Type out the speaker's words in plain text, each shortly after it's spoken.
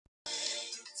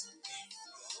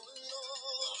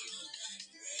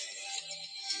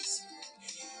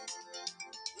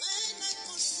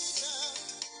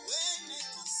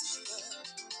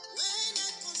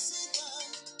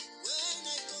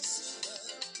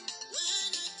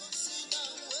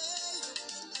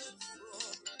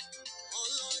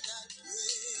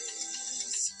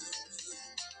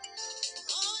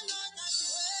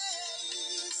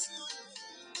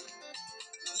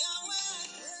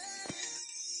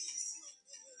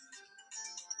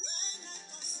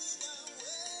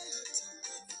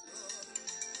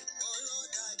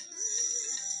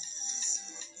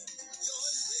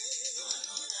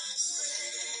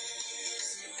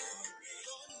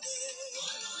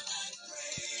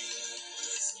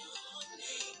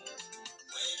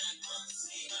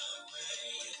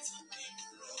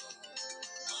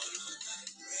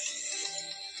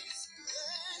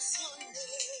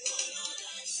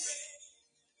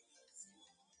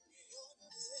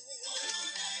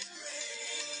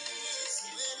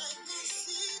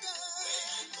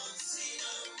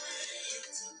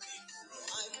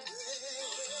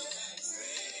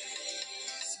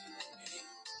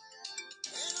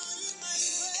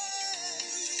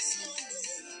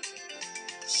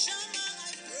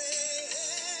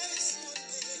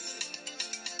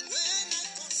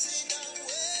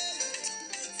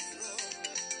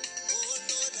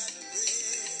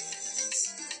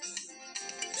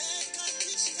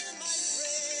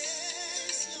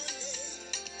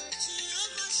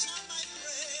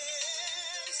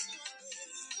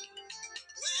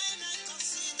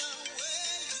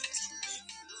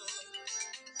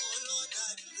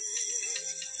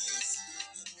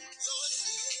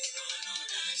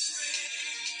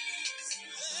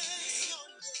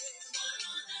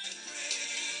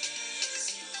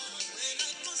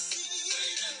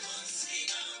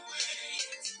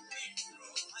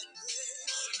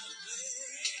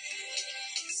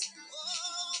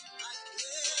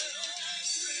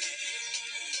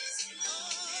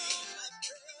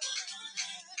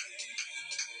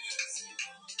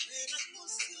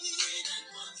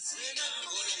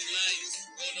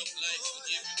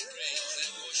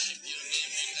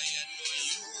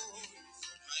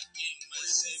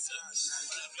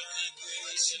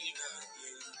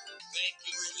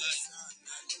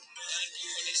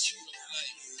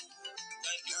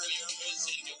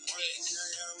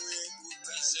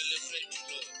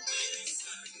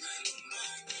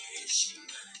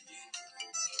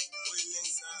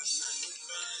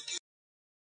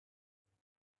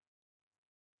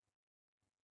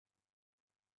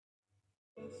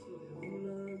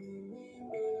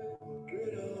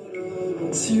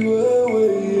Si wewe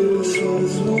Yesu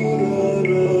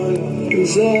azurara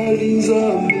zali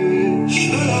Nzambe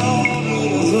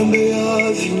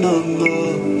afinanga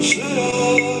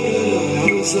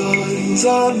zali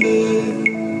Nzambe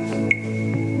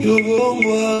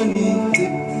yobongwanite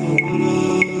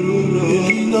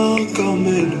elina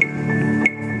Kamelo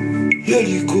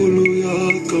yelikolo ya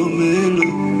Kamelo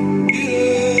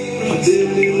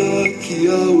adelelaki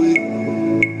yawe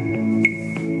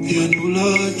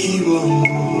yanulaki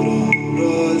bamora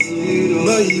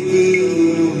naipelo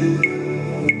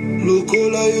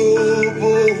lokola yo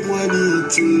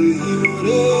bomwanite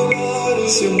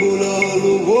sembola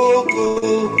loboko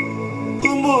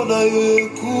komona yo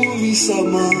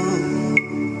ekumisama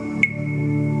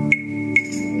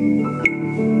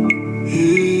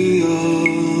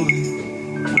eyawe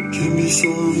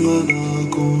kemisanga na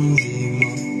kondima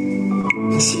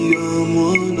asi ya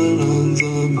mwana na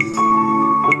Nzambe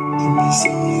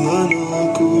kemisanga na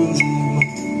kondima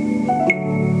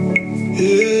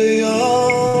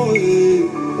eyawe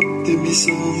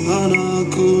kemisanga na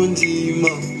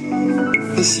kondima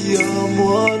asi ya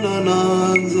mwana na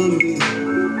Nzambe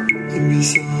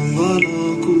kemisanga na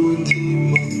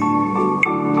kondima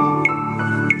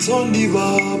tondi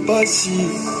bapasi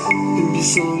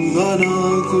kemisanga na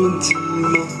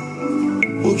kondima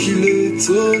okile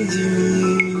tondi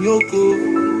nyoko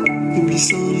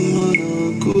kemisanga na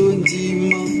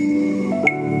kondima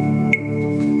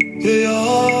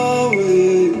eyawe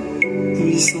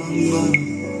kemisanga na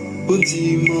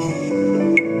kondima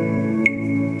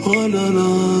mwana na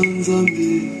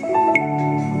Nzambe.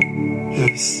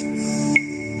 Yes.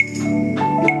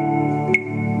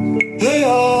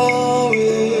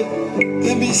 Eyawe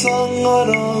kemisanga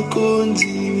na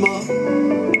kondima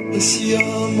asi ya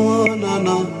mwana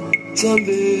na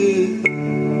Nzambe.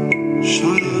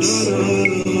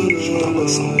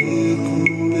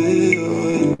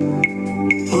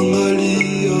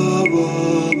 Angalia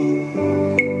Baba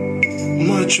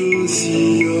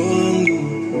machozi yangu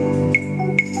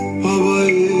Baba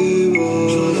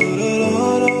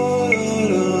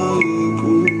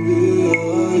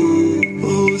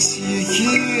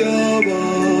osikia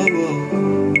Baba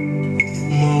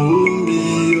maombi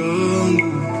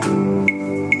yangu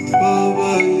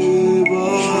Baba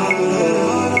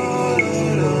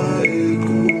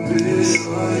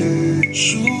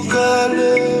shuka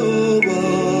leo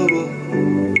Baba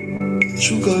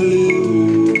shuka leo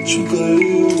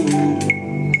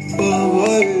Baba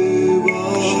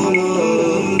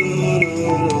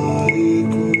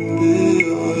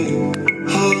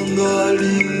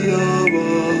angalia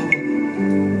Baba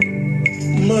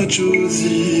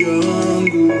machozi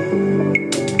yangu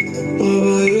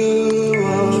Baba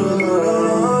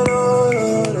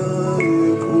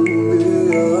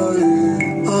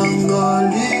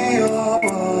angalia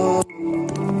Baba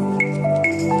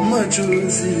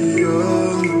machozi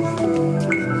yangu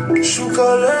shuka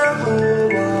leo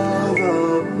Baba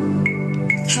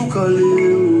shuka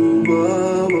leo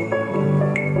Baba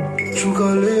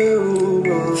shuka leo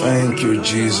Baba. Thank you,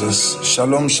 Jesus.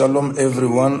 Shalom, shalom,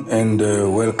 everyone, and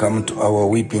welcome to our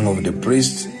weeping of the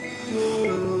priest.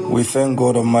 We thank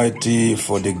God Almighty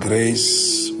for the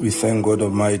grace. We thank God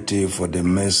Almighty for the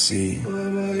mercy.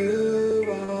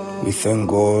 We thank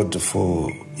God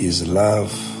for His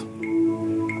love.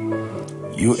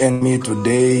 You and me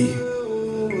today,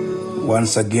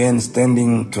 once again,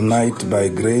 standing tonight by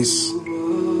grace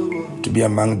to be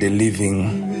among the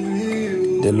living.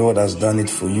 The Lord has done it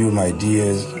for you, my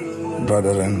dear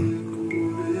brethren.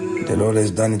 The Lord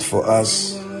has done it for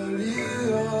us.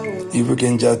 If we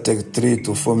can just take 3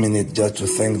 to 4 minutes just to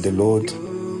thank the Lord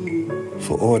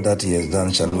for all that He has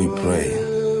done, shall we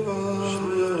pray?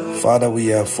 Father,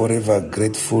 we are forever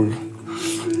grateful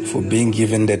for being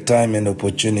given the time and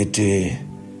opportunity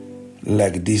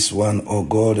like this one, oh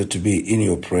God, to be in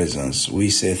your presence. We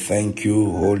say thank you,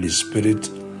 Holy Spirit.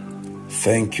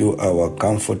 Thank you, our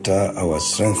comforter, our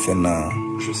strengthener.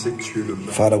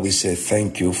 Father, we say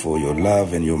thank you for your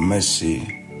love and your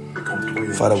mercy.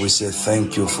 Father, we say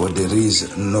thank you for there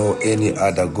is no any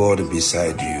other God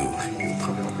beside you.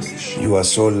 You are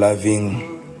so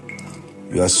loving.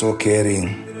 You are so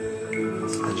caring,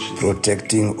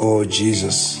 protecting, oh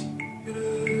Jesus.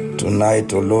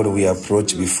 Tonight, oh Lord, we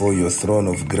approach before your throne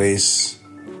of grace.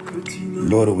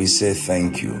 Lord, we say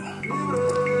thank you.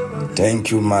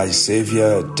 Thank you, my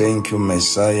Savior. Thank you,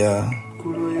 Messiah.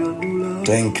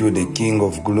 Thank you, the King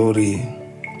of glory.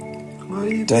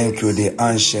 Thank you, the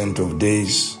Ancient of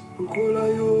Days.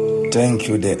 Thank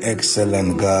you, the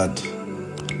excellent God.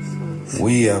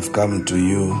 We have come to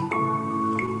you.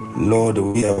 Lord,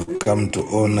 we have come to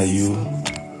honor you.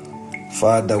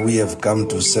 Father, we have come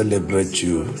to celebrate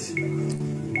you.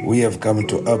 We have come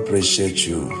to appreciate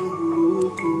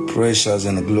you. Precious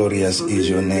and glorious is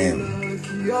your name.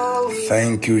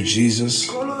 Thank you, Jesus,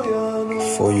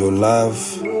 for your love.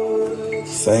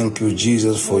 Thank you,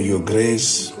 Jesus, for your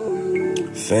grace.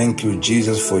 Thank you,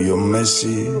 Jesus, for your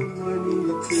mercy.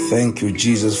 Thank you,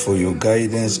 Jesus, for your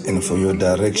guidance and for your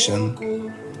direction.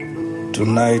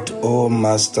 Tonight, oh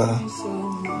Master,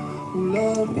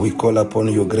 we call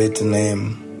upon your great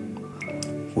name.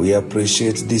 We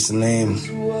appreciate this name.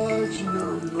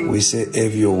 We say,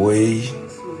 have your way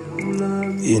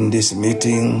in this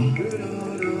meeting.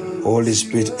 Holy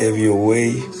Spirit, have your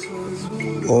way.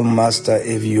 Oh Master,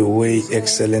 have your way.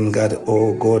 Excellent God,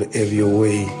 oh God, have your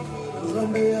way.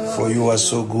 For you are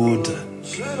so good.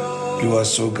 You are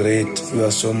so great. You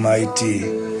are so mighty.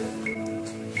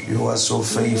 You are so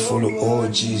faithful, oh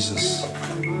Jesus.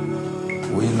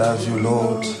 We love you,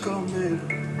 Lord.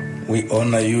 We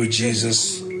honor you,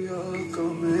 Jesus.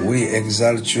 We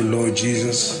exalt you, Lord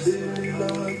Jesus.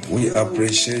 We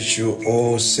appreciate you,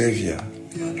 oh Savior.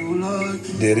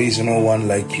 There is no one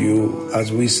like you.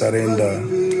 As we surrender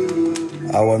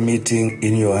our meeting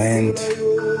in your hand,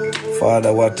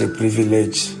 Father, what a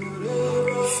privilege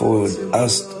for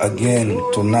us again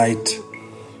tonight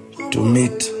to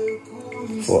meet,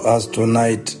 for us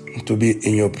tonight to be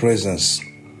in your presence.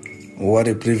 What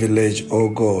a privilege, oh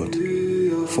God,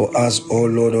 for us, oh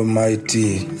Lord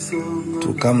Almighty,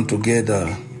 to come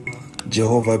together,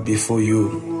 Jehovah, before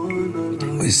you.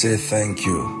 We say thank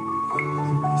you.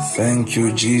 Thank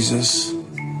you, Jesus.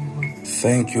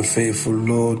 Thank you, faithful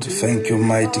Lord. Thank you,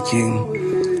 mighty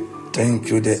King. Thank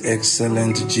you, the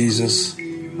excellent Jesus.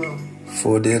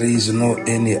 For there is no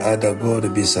any other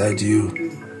God beside you.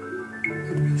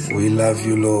 We love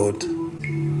you, Lord.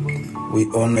 We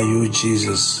honor you,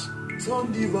 Jesus.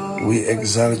 We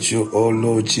exalt you, O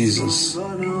Lord Jesus.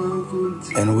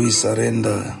 And we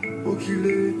surrender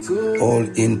all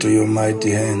into your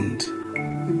mighty hand.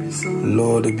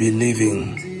 Lord,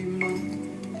 believing.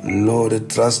 Lord,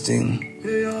 trusting.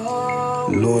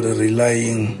 Lord,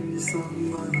 relying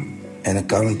and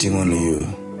counting on you.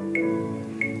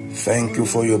 Thank you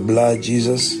for your blood,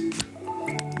 Jesus,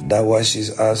 that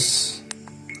washes us.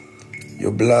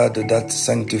 Your blood that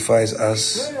sanctifies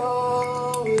us.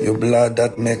 Your blood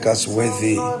that makes us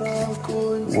worthy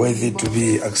to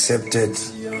be accepted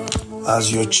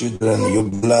as your children. Your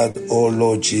blood, oh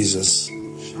Lord Jesus.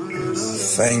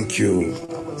 Thank you.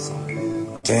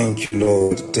 Thank you,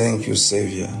 Lord. Thank you,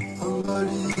 Savior.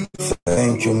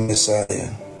 Thank you, Messiah.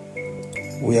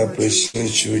 We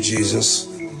appreciate you, Jesus.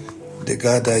 The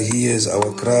God that hears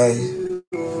our cry.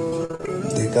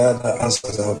 The God that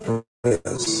answers our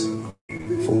prayers.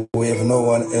 For we have no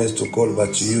one else to call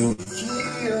but you.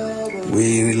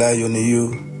 We rely on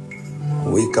you.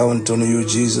 We count on you,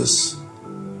 Jesus.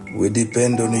 We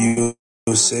depend on you,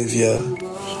 Savior.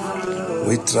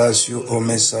 We trust you, O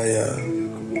Messiah.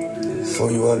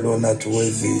 For you alone are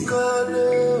worthy.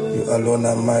 You alone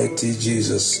are mighty,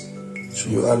 Jesus.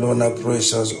 You alone are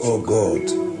precious, O God.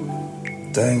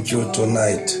 Thank you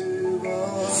tonight.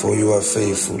 For you are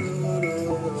faithful.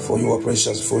 For you are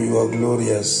precious. For you are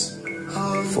glorious.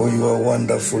 For you are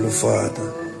wonderful,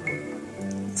 Father.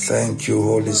 Thank you,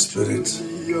 Holy Spirit.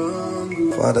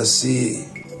 Father, see,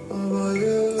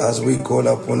 as we call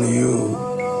upon you,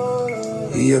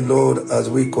 hear, Lord, as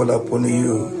we call upon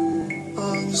you.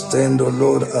 Stand, O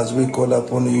Lord, as we call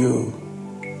upon you.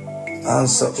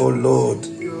 Answer, O Lord,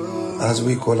 as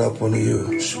we call upon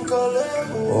you.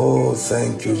 Oh,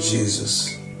 thank you,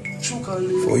 Jesus.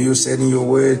 For you said in your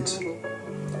word,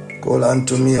 call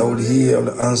unto me, I will hear, I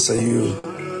will answer you.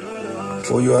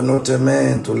 For you are not a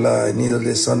man to lie, neither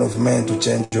the son of man to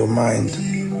change your mind.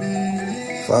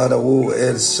 Father, who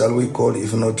else shall we call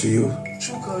if not to you?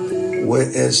 Where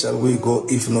else shall we go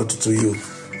if not to you?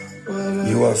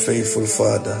 You are faithful,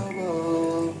 Father.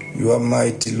 You are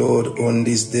mighty, Lord, on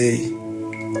this day.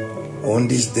 On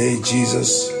this day,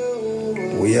 Jesus,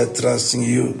 we are trusting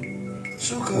you.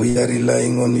 We are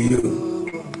relying on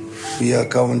you. We are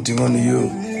counting on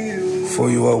you, for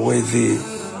you are worthy.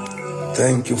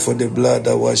 Thank you for the blood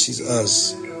that washes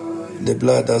us, the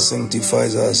blood that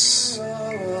sanctifies us.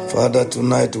 Father,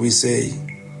 tonight we say,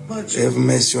 have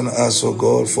mercy on us, O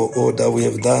God, for all that we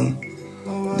have done,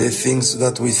 the things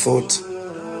that we thought,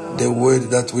 the word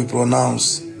that we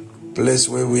pronounce, place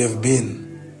where we have been,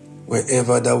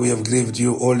 wherever that we have grieved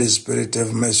you, Holy Spirit,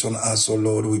 have mercy on us, O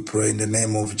Lord, we pray in the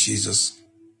name of Jesus.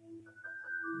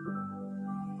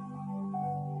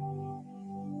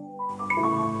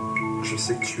 Je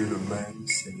sais que tu es le même,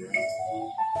 Seigneur.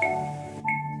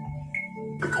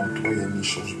 Et qu'en toi, il y a mis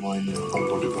changement et mis un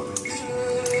ordre de parole.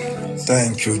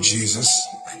 Thank you, Jesus.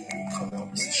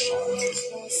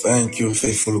 Thank you,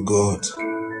 faithful God.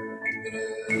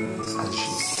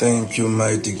 Thank you,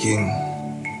 mighty King.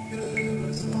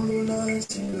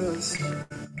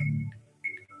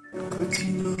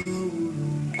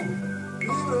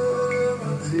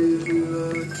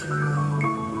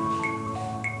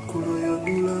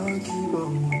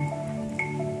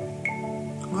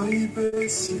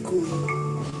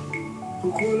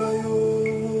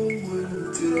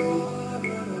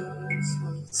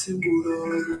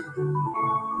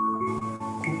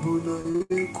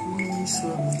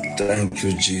 Thank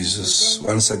you, Jesus.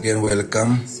 Once again,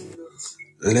 welcome.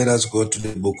 Let us go to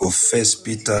the book of 1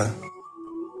 Peter.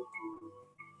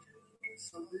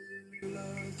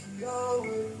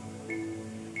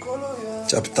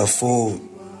 Chapter 4,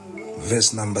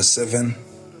 verse number 7.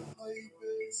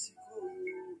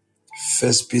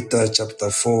 1 Peter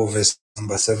chapter 4, verse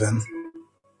number 7.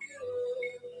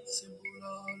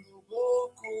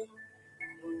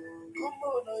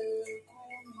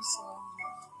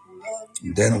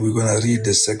 Then we're going to read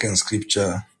the second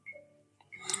scripture.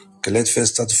 Okay, let's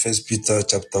first start 1 Peter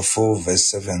chapter 4, verse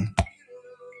 7.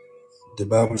 The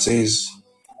Bible says,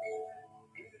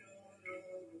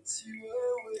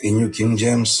 in New King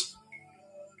James,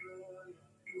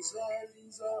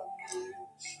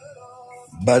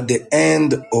 but the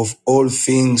end of all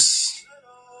things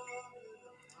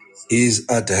is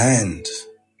at hand.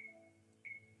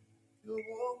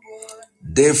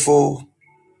 Therefore,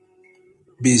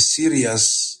 be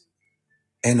serious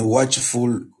and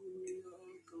watchful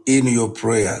in your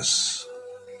prayers.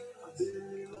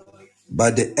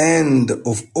 But the end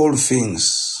of all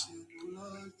things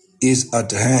is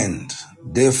at hand.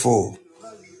 Therefore,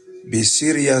 be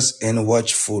serious and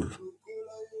watchful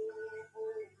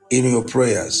in your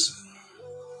prayers.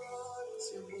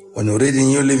 When you read in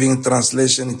New Living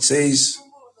Translation, it says,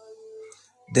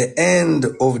 the end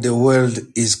of the world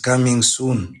is coming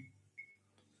soon.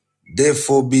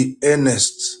 Therefore, be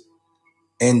earnest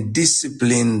and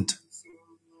disciplined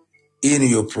in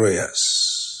your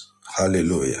prayers.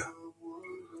 Hallelujah.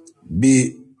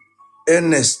 Be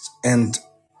earnest and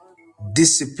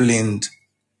disciplined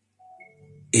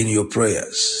in your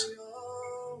prayers.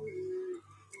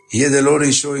 Here the Lord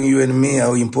is showing you and me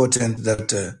how important that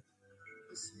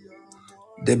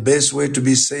the best way to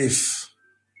be safe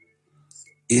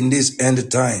in this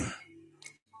end time,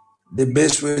 the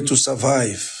best way to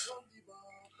survive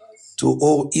to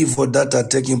all evil that are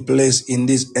taking place in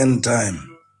this end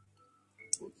time,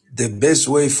 the best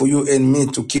way for you and me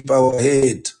to keep our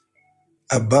head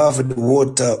above the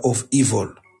water of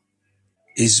evil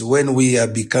is when we are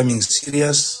becoming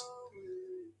serious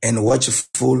and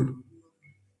watchful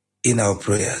in our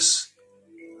prayers.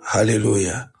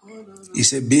 Hallelujah. He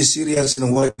said, be serious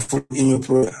and watchful in your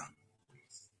prayer.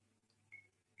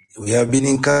 We have been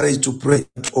encouraged to pray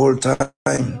at all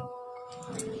time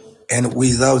and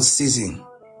without ceasing,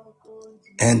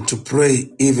 and to pray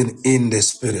even in the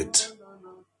Spirit.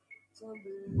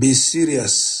 Be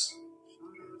serious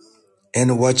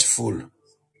and watchful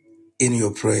in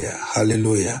your prayer.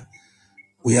 Hallelujah.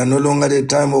 We are no longer at a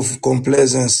time of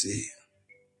complacency.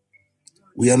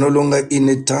 We are no longer in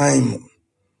a time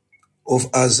of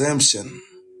assumption.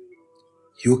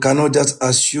 You cannot just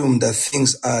assume that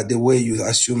things are the way you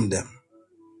assume them.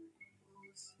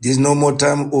 There's no more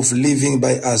time of living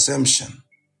by assumption.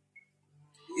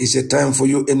 It's a time for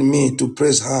you and me to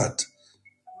press hard,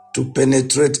 to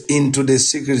penetrate into the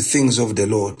secret things of the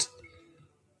Lord,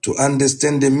 to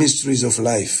understand the mysteries of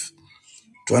life,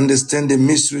 to understand the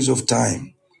mysteries of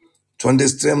time, to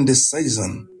understand the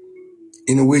season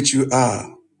in which you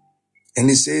are. And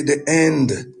he said the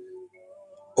end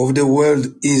of the world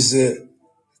is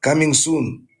coming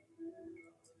soon,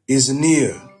 is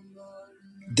near.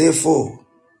 Therefore,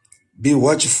 be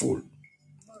watchful.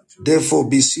 Therefore,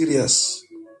 be serious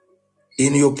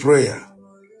in your prayer.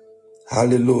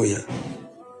 Hallelujah.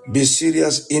 Be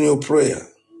serious in your prayer.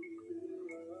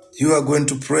 You are going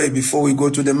to pray before we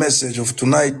go to the message of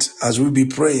tonight. As we be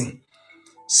praying,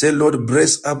 say, Lord,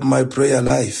 brace up my prayer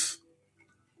life.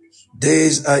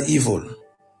 Days are evil.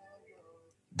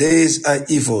 Days are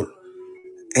evil,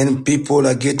 and people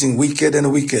are getting wicked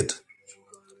and wicked.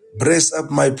 Brace up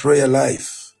my prayer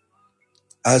life.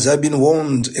 As I've been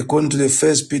warned, according to the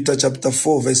 1 Peter chapter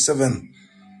 4, verse 7,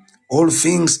 All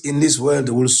things in this world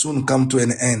will soon come to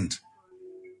an end.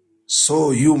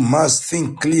 So you must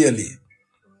think clearly.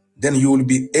 Then you will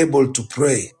be able to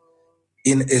pray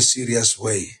in a serious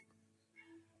way.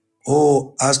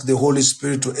 Oh, ask the Holy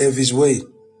Spirit to have His way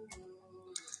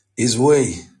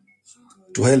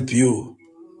to help you,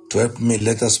 to help me.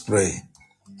 Let us pray.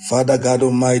 Father God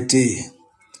Almighty,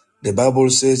 the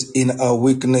Bible says in our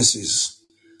weaknesses,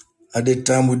 at the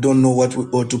time we don't know what we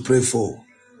ought to pray for,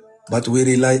 but we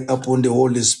rely upon the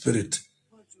Holy Spirit,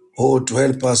 to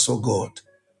help us, God.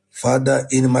 Father,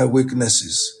 in my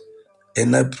weaknesses,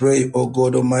 and I pray,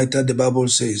 God Almighty, the Bible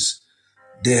says,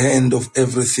 the end of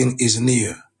everything is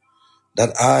near,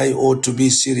 that I ought to be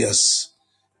serious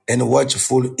and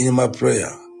watchful in my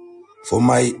prayer. For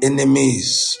my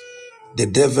enemies, the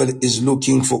devil is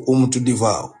looking for whom to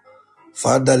devour.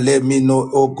 Father, let me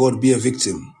know, God, be a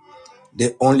victim.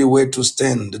 The only way to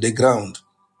stand the ground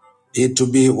is to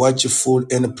be watchful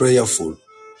and prayerful.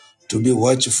 To be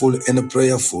watchful and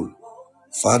prayerful.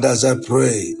 Father, as I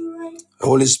pray,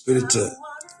 Holy Spirit,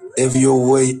 have your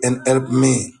way and help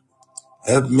me.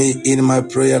 Help me in my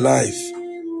prayer life.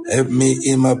 Help me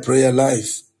in my prayer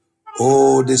life.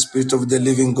 Oh, the Spirit of the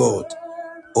living God.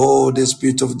 Oh, the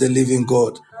Spirit of the living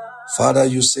God. Father,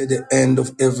 you say the end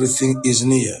of everything is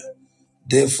near.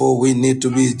 Therefore, we need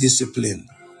to be disciplined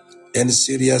and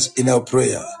serious in our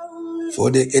prayer.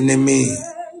 For the enemy,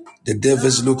 the devil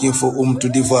is looking for whom to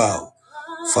devour.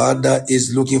 Father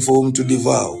is looking for whom to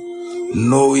devour,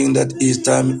 knowing that his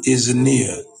time is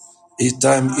near. His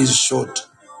time is short.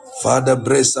 Father,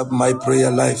 brace up my prayer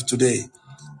life today.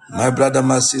 My brother,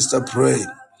 my sister, pray.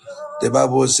 The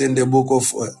Bible says in the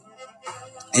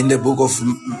book of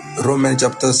Romans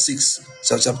chapter 6,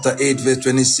 chapter 8, verse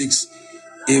 26,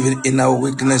 even in our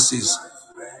weaknesses,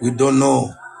 we don't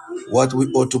know what we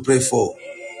ought to pray for.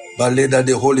 But let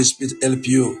the Holy Spirit help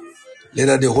you.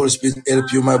 Let the Holy Spirit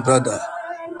help you, my brother.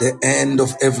 The end of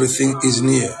everything is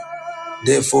near.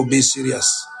 Therefore, be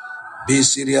serious. Be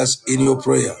serious in your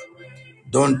prayer.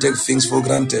 Don't take things for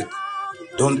granted.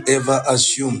 Don't ever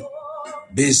assume.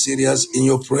 Be serious in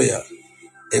your prayer.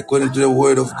 According to the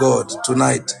word of God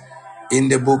tonight, in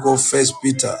the book of 1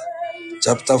 Peter,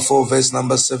 chapter 4, verse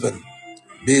number 7.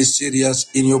 Be serious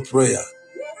in your prayer.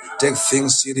 Take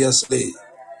things seriously.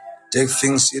 Take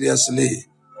things seriously.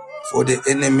 For the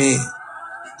enemy,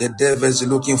 the devil is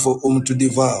looking for whom to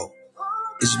devour.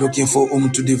 Is looking for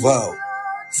whom to devour.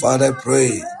 Father, I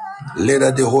pray,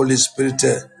 let the Holy Spirit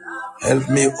help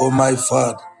me, oh my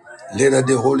Father. Let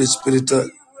the Holy Spirit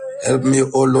help me,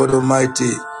 oh Lord Almighty,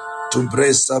 to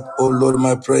brace up, oh Lord,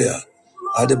 my prayer.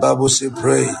 As the Bible says,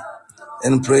 pray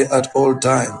and pray at all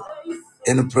time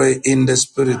and pray in the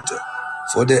Spirit.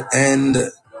 For the end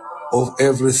of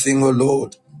everything, oh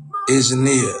Lord, is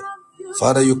near.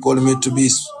 Father, you call me to be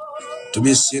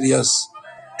serious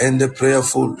and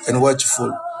prayerful and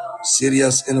watchful.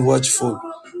 Serious and watchful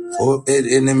for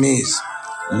enemies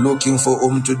looking for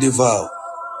whom to devour.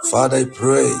 Father, I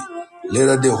pray,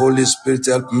 let the Holy Spirit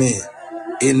help me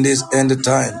in this end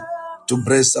time to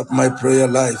brace up my prayer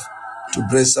life, to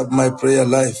brace up my prayer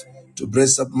life, to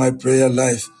brace up my prayer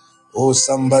life. Oh,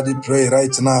 somebody pray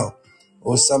right now.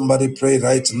 Oh, somebody pray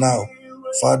right now.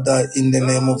 Father, in the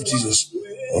name of Jesus.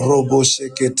 Robo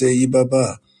Shekete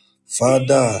Ibaba.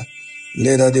 Father,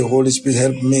 let the Holy Spirit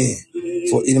help me.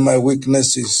 For in my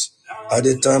weaknesses, at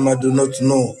the time I do not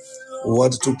know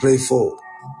what to pray for,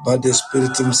 but the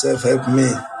Spirit Himself help me.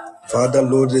 Father,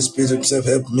 Lord, the Spirit Himself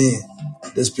help me.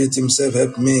 The Spirit Himself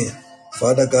help me.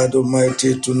 Father God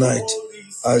Almighty, tonight,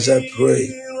 as I pray,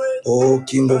 O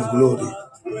King of Glory,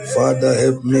 Father,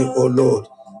 help me, O Lord.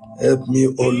 Help me,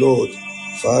 O Lord.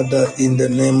 Father, in the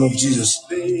name of Jesus.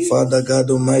 Father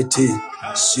God Almighty,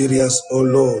 serious, O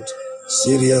Lord.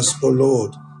 Serious, O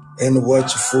Lord. And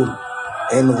watchful,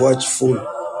 and watchful,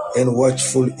 and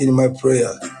watchful in my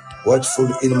prayer. Watchful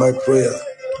in my prayer.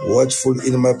 Watchful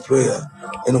in my prayer.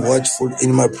 And watchful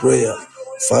in my prayer.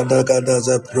 Father God, as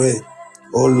I pray,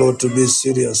 O Lord, to be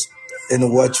serious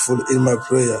and watchful in my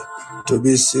prayer. To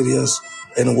be serious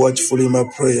and watchful in my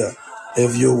prayer.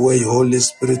 Have your way, Holy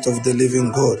Spirit of the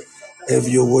living God. Have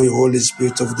your way, Holy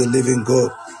Spirit of the living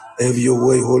God. Have your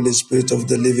way, Holy Spirit of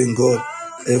the living God.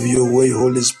 Have your way,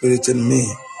 Holy Spirit, in me.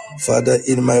 Father,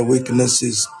 in my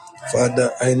weaknesses,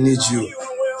 Father, I need you.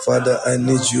 Father, I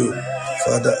need you.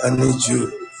 Father, I need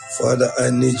you. Father,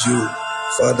 I need you.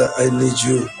 Father, I need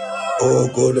you. Oh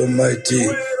God Almighty,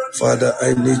 Father,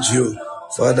 I need you.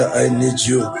 Father, I need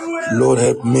you. Lord,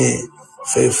 help me.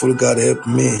 Faithful God, help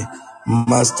me.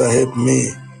 Master, help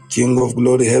me. King of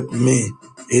glory, help me.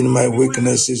 In my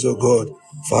weaknesses, oh God.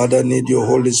 Father, I need your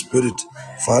Holy Spirit.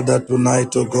 Father,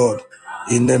 tonight, oh God,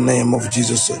 in the name of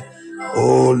Jesus,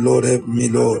 Oh Lord, help me,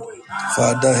 Lord.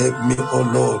 Father, help me,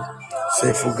 oh Lord.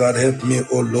 Faithful God, help me,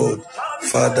 oh Lord.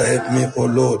 Father, help me, oh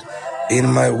Lord. In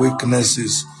my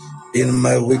weaknesses, in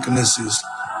my weaknesses,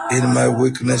 in my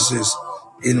weaknesses,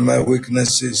 in my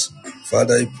weaknesses.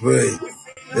 Father, I pray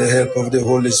the help of the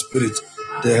Holy Spirit,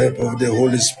 the help of the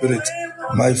Holy Spirit.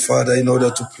 My Father, in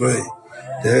order to pray,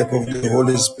 the help of the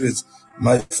Holy Spirit.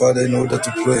 My Father, in order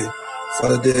to pray.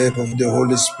 Father, the help of the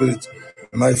Holy Spirit.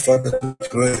 My Father, to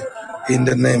pray in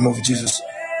the name of Jesus.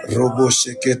 Robo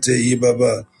Shekete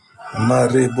Ibaba,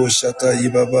 Marebo Shata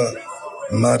Ibaba,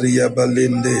 Maria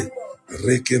Balende,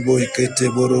 Rekebo Ikete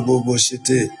Borobo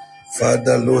Boshete.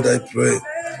 Father, Lord, I pray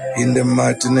in the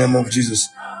mighty name of Jesus.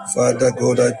 Father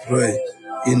God, I pray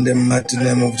in the mighty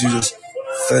name of Jesus.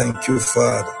 Thank you,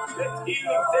 Father.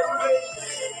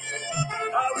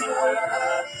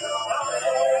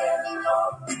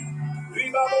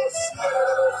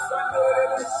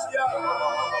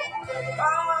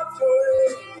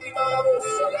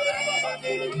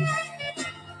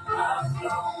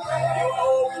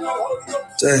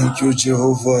 Thank you,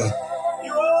 Jehovah.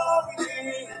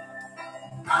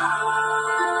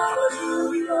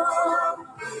 Hallelujah.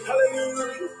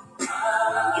 Hallelujah.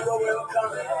 You are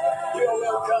welcome. You are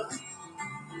welcome.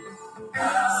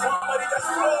 Somebody just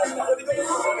pray.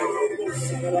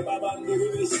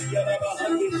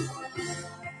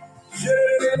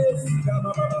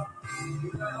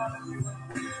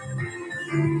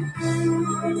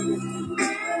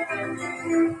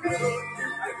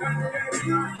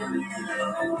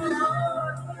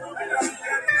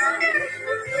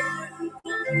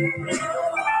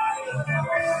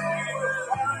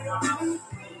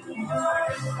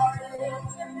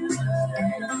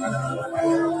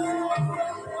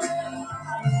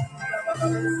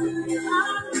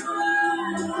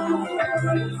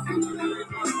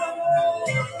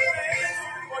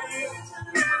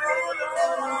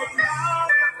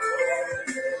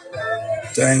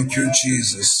 Thank you,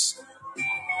 Jesus.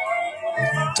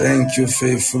 Thank you,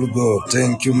 faithful God.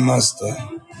 Thank you, Master.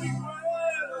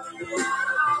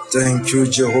 Thank you,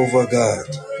 Jehovah God.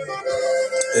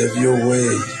 Have your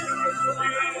way.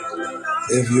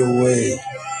 Have your way.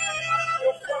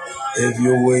 Have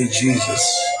your way,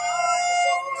 Jesus.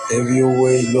 Have your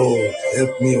way, Lord.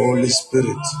 Help me, Holy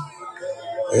Spirit.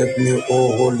 Help me,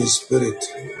 oh Holy Spirit.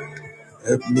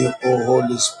 Help me, oh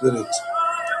Holy Spirit.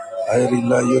 I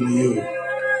rely on you.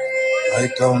 I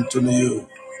count on you.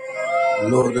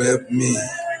 Lord, help me.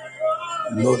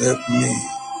 Lord, help me.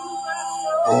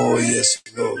 Oh, yes,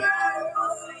 Lord.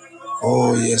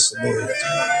 Oh, yes, Lord.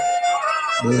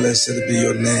 Blessed be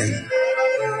your name.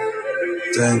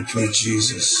 Thank you,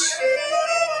 Jesus.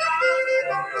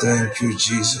 Thank you,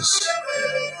 Jesus.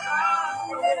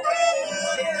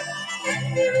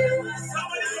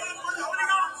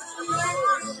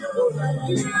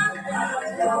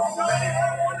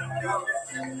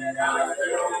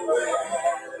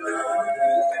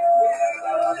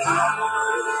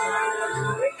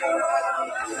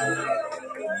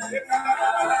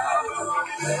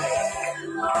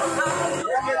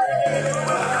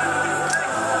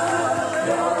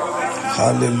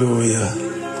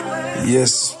 Hallelujah.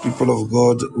 Yes, people of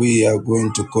God, we are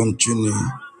going to continue.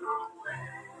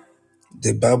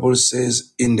 The Bible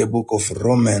says in the book of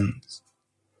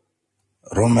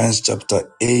Romans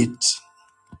chapter 8,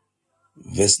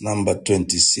 verse number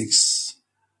 26.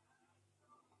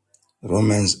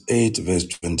 Romans 8, verse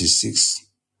 26.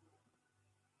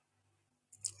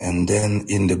 And then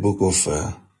in the book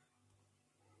of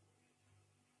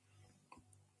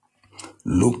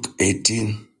Luke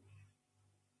 18,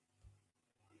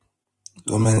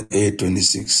 Romans 8,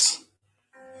 26.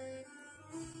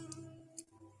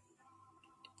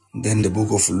 Then the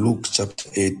book of Luke chapter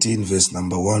 18, verse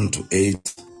number 1 to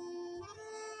 8.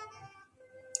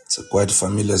 It's a quite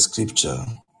familiar scripture,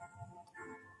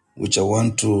 which I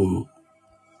want to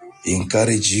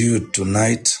encourage you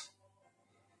tonight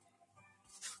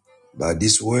by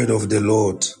this word of the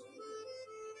Lord.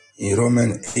 In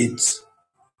Romans 8,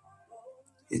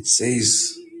 it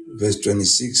says, verse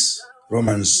 26,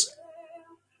 Romans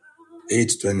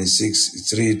 8,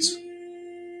 26, it reads,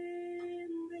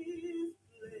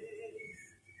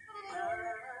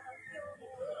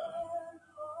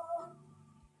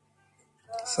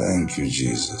 thank you,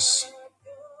 Jesus.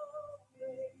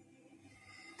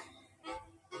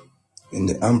 In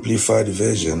the Amplified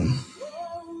Version,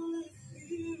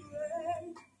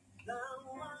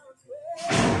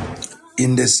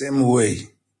 in the same way,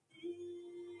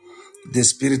 the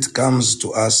Spirit comes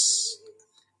to us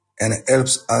and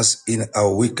helps us in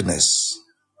our weakness.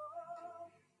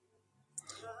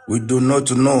 We do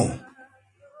not know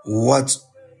what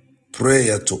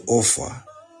prayer to offer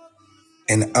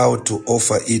and how to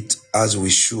offer it as we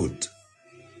should.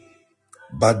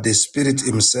 But the Spirit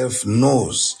Himself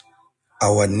knows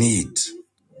our need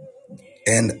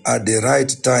and at the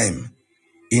right time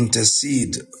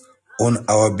intercede on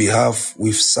our behalf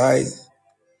with sighs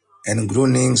and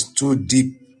groanings too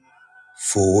deep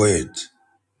for word.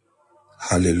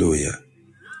 Hallelujah.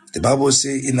 The Bible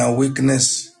says in our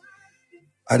weakness,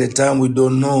 at the time we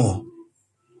don't know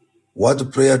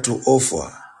what prayer to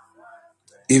offer,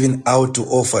 even how to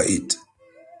offer it.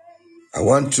 I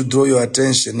want to draw your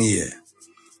attention here.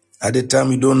 At the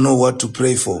time you don't know what to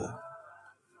pray for,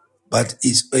 but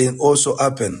it can also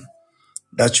happen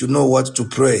that you know what to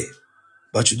pray,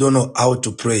 but you don't know how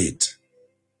to pray it.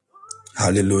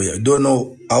 Hallelujah. You don't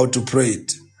know how to pray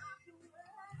it.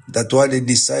 That's why the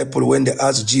disciple, when they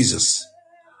asked Jesus,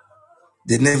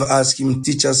 they never asked him,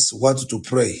 teach us what to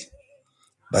pray,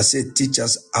 but said, teach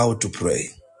us how to pray.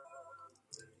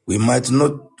 We might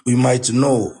know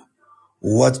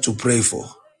what to pray for.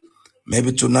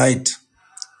 Maybe tonight,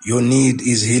 your need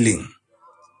is healing.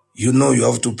 You know you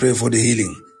have to pray for the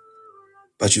healing,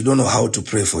 but you don't know how to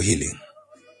pray for healing.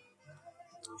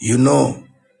 You know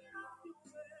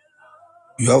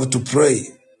you have to pray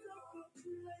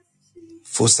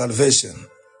for salvation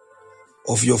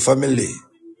of your family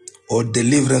or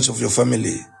deliverance of your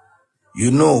family.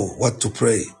 You know what to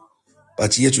pray,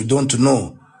 but yet you don't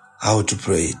know how to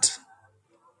pray it.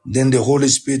 Then the Holy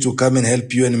Spirit will come and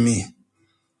help you and me,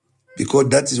 because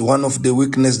that is one of the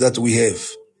weaknesses that we have.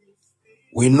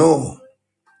 We know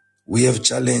we have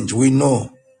challenge. We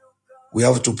know we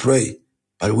have to pray,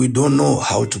 but we don't know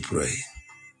how to pray.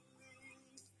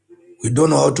 We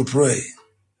don't know how to pray.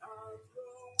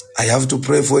 I have to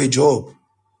pray for a job,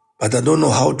 but I don't know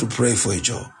how to pray for a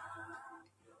job.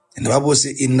 And the Bible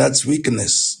says in that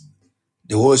weakness,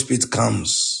 the Holy Spirit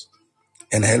comes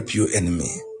and help you and me.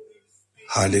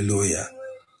 Hallelujah.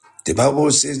 The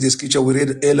Bible says, the scripture we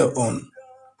read earlier on,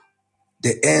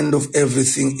 the end of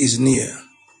everything is near.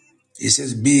 It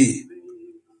says, be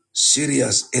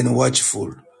serious and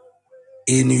watchful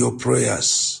in your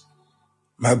prayers.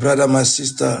 My brother, my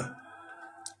sister,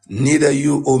 neither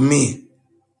you or me,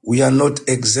 we are not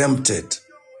exempted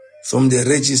from the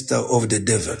register of the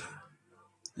devil.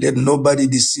 Let nobody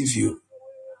deceive you.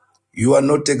 You are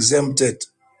not exempted,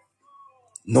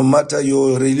 no matter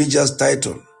your religious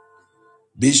title,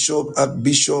 bishop,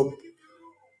 archbishop,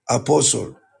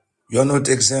 apostle, you are not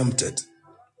exempted.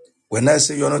 When I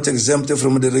say you are not exempted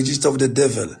from the register of the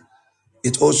devil,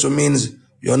 it also means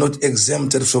you are not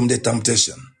exempted from the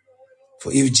temptation.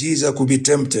 For if Jesus could be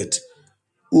tempted,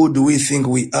 who do we think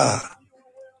we are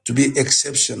to be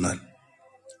exceptional?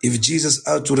 If Jesus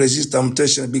had to resist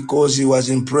temptation because he was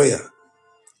in prayer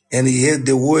and he had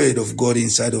the word of God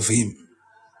inside of him,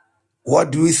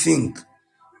 what do we think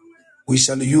we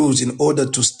shall use in order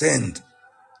to stand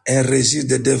and resist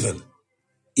the devil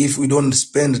if we don't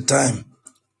spend time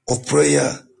of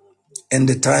prayer and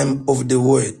the time of the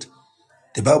word?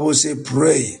 The Bible says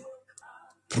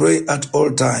pray at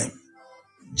all time.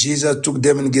 Jesus took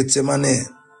them in Gethsemane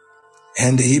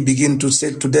and he began to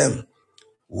say to them,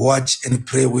 watch and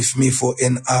pray with me for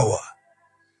an hour.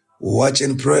 Watch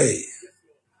and pray.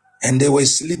 And they were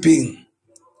sleeping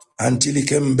until he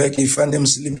came back. He found them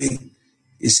sleeping.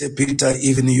 He said, Peter,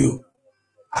 even you,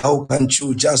 how can't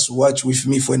you just watch with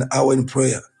me for an hour in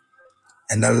prayer?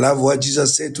 And I love what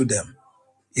Jesus said to them.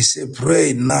 He said,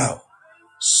 pray now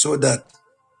so that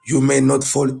you may not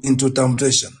fall into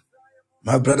temptation.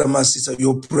 My brother, my sister,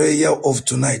 your prayer of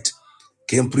tonight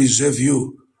can preserve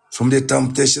you from the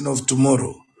temptation of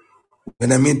tomorrow.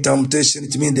 When I mean temptation,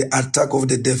 it means the attack of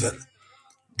the devil,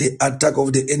 the attack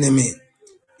of the enemy.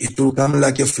 It will come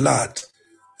like a flood.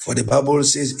 For the Bible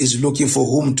says it's looking for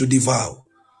whom to devour.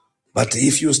 But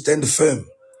if you stand firm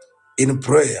in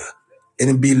prayer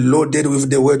and be loaded with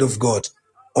the word of God,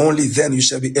 only then you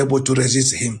shall be able to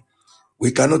resist him.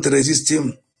 We cannot resist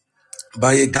him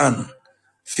by a gun,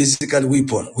 physical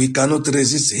weapon. We cannot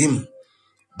resist him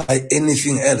by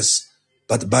anything else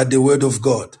but by the word of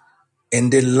God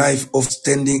and the life of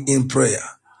standing in prayer.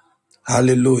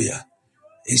 Hallelujah.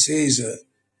 He says,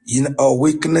 in our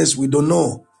weakness, we don't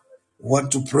know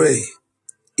what to pray,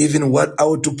 even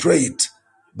how to pray it,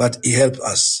 but he helped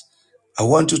us. I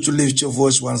want you to lift your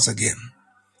voice once again,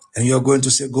 and you're going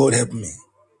to say, God, help me.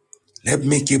 Let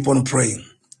me keep on praying.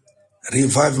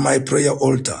 Revive my prayer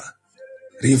altar.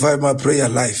 Revive my prayer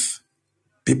life.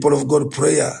 People of God,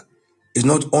 prayer is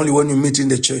not only when you meet in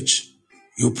the church.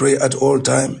 You pray at all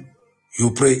time.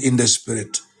 You pray in the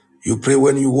spirit. You pray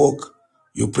when you walk.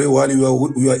 You pray while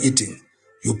you are eating.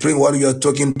 You pray while you are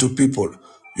talking to people.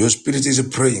 Your spirit is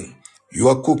praying. You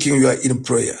are cooking, you are in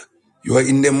prayer. You are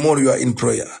in the mall, you are in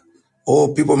prayer.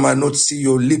 Oh, people might not see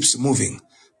your lips moving,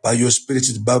 but your spirit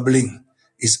is bubbling.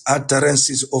 It's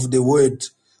utterances of the word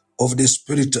of the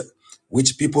spirit,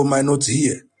 which people might not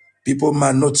hear, people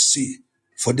might not see.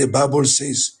 For the Bible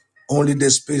says, only the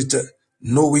spirit,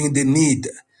 knowing the need,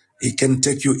 it can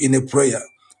take you in a prayer.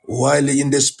 While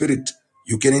in the spirit,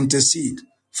 you can intercede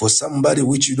for somebody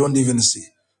which you don't even see.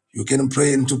 You can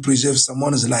pray and to preserve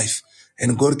someone's life,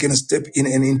 and God can step in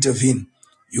and intervene.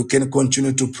 You can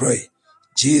continue to pray.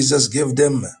 Jesus gave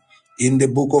them in the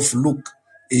book of Luke,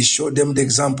 he showed them the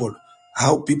example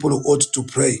how people ought to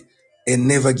pray and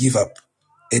never give up,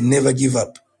 and never give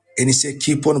up. And he said,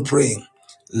 keep on praying.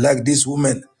 Like this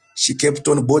woman, she kept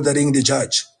on bothering the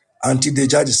judge until the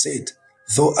judge said,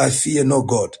 though I fear no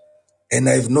God, and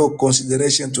I have no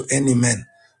consideration to any man,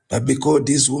 but because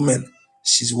this woman,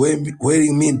 she's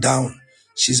wearing me down,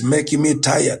 she's making me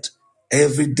tired.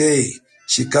 Every day,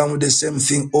 she comes with the same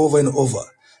thing over and over.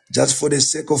 Just for the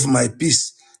sake of my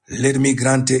peace, let me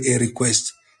grant her a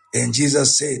request. And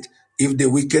Jesus said, if the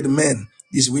wicked man,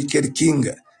 this wicked king,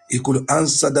 he could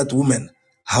answer that woman,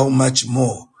 how much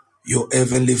more your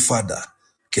heavenly Father?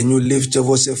 Can you lift your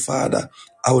voice, say, Father,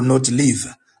 I will not leave.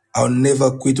 I'll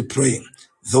never quit praying.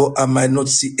 Though I might not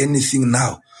see anything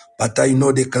now, but I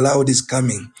know the cloud is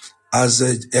coming. As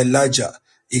Elijah,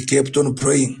 he kept on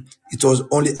praying. It was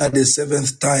only at the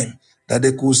seventh time that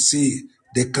they could see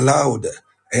the cloud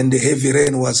and the heavy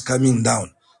rain was coming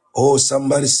down. Oh,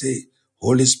 somebody say,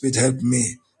 Holy Spirit, help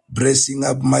me, bracing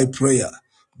up my prayer,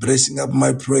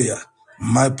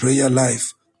 my prayer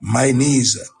life, my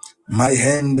knees, my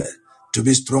hand, to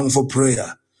be strong for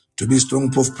prayer, to be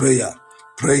strong for prayer.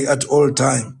 Pray at all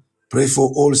time. Pray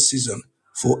for all season,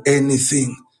 for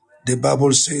anything. The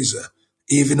Bible says,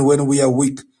 even when we are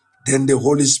weak, then the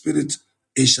Holy Spirit,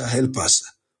 it shall help us.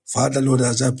 Father, Lord,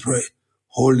 as I pray,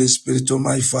 Holy Spirit, oh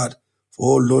my Father,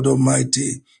 oh Lord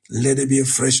Almighty, let it be a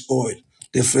fresh oil,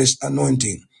 the fresh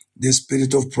anointing, the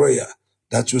spirit of prayer,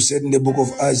 that you said in the book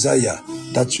of Isaiah,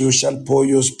 that you shall pour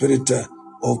your spirit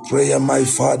of prayer, my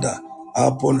Father,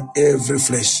 upon every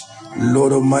flesh.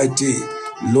 Lord Almighty,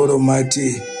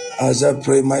 as I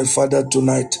pray, my Father,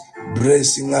 tonight,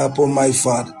 bracing up on my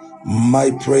Father,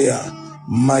 my prayer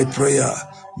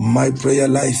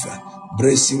life,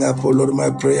 bracing up, oh Lord, my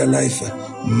prayer life,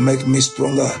 make me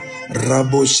stronger.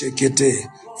 Rabo Shekete.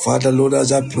 Father, Lord,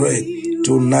 as I pray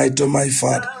tonight, oh my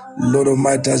Father, Lord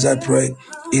Almighty, as I pray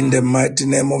in the mighty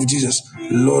name of Jesus,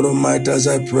 Lord Almighty, as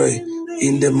I pray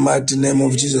in the mighty name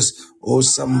of Jesus. Oh,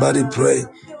 somebody pray,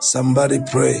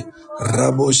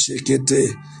 Rabo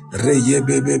Shekete, Reye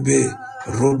Bebebe,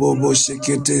 Robobo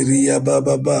Shekete, Ria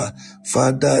Baba.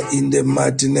 Father, in the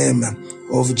mighty name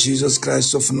of Jesus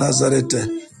Christ of Nazareth,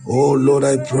 oh Lord,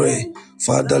 I pray,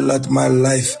 Father, let my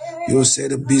life, you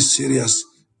said, be serious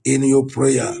in your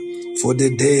prayer, for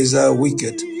the days are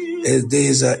wicked, and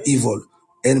days are evil,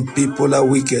 and people are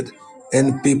wicked,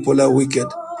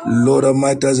 Lord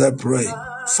Almighty, as I pray,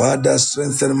 Father,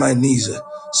 strengthen my knees for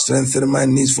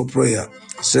prayer,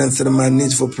 strengthen my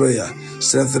needs for prayer,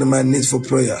 strengthen my needs for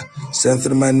prayer,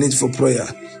 strengthen my needs for prayer,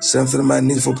 strengthen my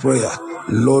needs for prayer,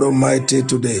 Lord Almighty,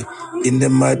 today, in the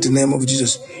mighty name of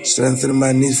Jesus, strengthen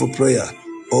my need for prayer.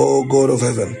 Oh God of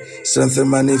heaven, strengthen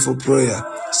my need for prayer,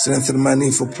 strengthen my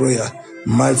need for prayer,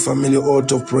 my family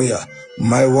altar of prayer,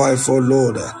 my wife, oh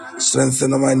Lord,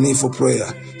 strengthen my need for prayer,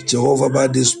 Jehovah, by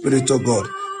the Spirit of God,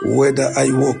 whether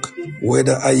I walk,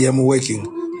 whether I am waking,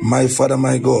 my Father,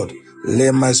 my God,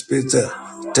 let my spirit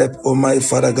tap on my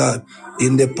Father God,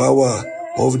 in the power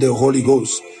of the Holy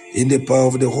Ghost,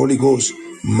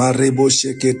 Marebo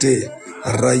Shekete,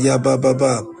 Raya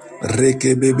Baba,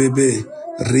 Reke Bebebe,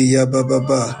 Ria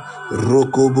Baba,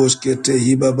 Roko Boskete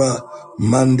Hibaba,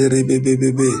 Mandere Bebe,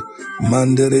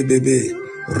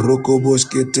 Roko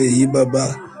Boskete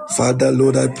Hibaba. Father,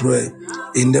 Lord, I pray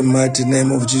in the mighty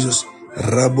name of Jesus,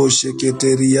 Rabo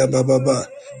Shekete Ria Baba,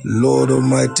 Lord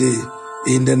Almighty,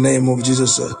 in the name of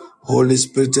Jesus, Holy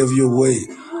Spirit of your way,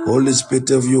 Holy Spirit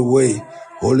of your way,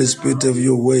 Holy Spirit of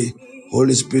your way,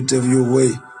 Holy Spirit of your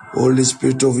way, Holy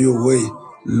Spirit of your way,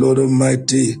 Lord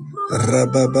Almighty,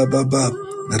 Rabababa,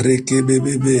 Reke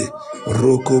Bebebe,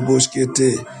 Roko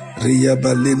Boskete, Ria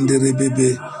Balinde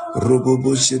Rebebe, Robo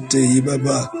Boshete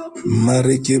Ibaba,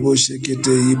 Mareke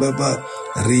Boshekete Ibaba,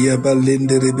 Ria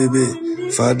Balinde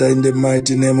Rebebe. Father, in the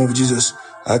mighty name of Jesus,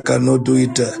 I cannot do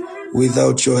it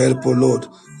without your help, O Lord.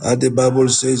 As the Bible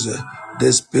says,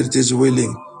 the spirit is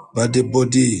willing, but the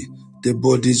body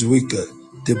is weaker.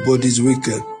 The body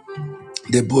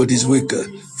is weaker.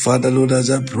 Father, Lord, as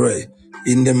I pray,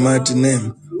 in the mighty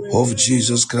name of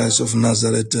Jesus Christ of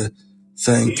Nazareth,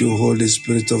 Thank you, Holy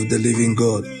Spirit of the living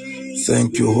God.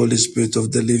 Thank you, Holy Spirit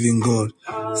of the living God.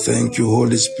 Thank you,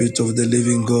 Holy Spirit of the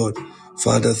living God.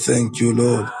 Father, thank you,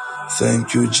 Lord.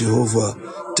 Thank you, Jehovah.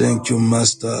 Thank you,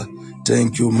 Master.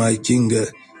 Thank you, my King,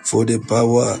 for the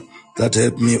power that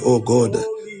helped me, oh God,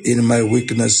 in my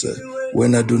weakness.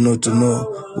 When I do not know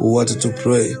what to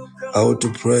pray, how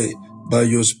to pray, by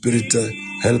your Spirit,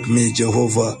 help me,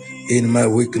 Jehovah, in my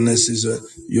weaknesses.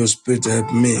 Your Spirit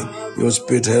help me. Your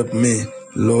Spirit help me.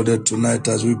 Lord, tonight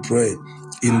as we pray,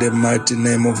 in the mighty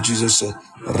name of Jesus,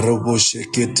 Robo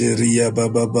Shekete Ria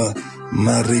Bababa,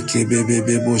 Marike Bebe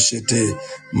Bebo Shete,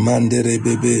 Mandere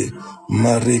Bebe,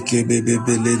 Marike Bebe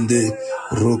Belende,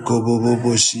 Roko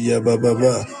Bobo Shia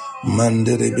Bababa,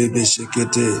 Mandere Bebe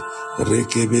Shekete,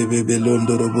 Reke Bebe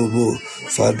Belondo Robobo.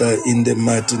 Father, in the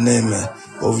mighty name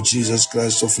of Jesus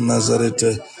Christ of Nazareth,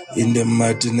 in the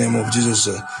mighty name of Jesus,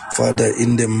 Father,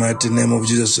 in the mighty name of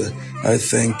Jesus, I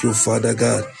thank you, Father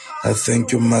God. I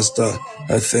thank you, Master.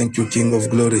 I thank you, King of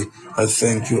Glory. I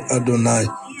thank you, Adonai,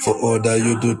 for all that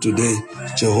you do today.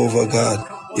 Jehovah God,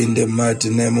 in the mighty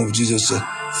name of Jesus,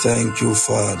 thank you,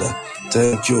 Father.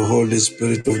 Thank you, Holy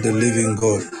Spirit of the living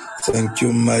God. Thank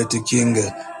you, mighty King.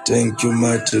 Thank you,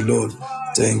 mighty Lord.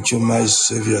 Thank you, my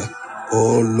Savior.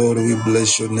 Oh Lord, we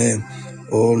bless your name.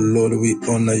 Oh Lord, we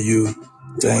honor you.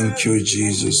 Thank you,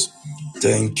 Jesus.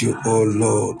 Thank you, oh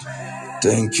Lord.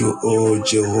 Thank you, oh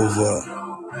Jehovah.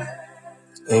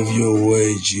 Have your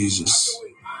way, Jesus.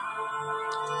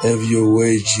 Have your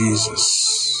way,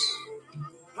 Jesus.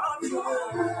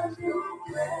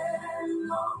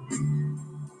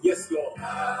 Yes, Lord.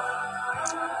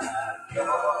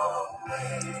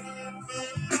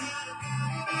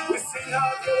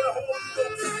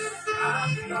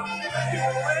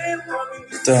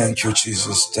 Thank you,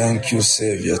 Jesus. Thank you,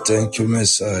 Savior. Thank you,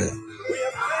 Messiah.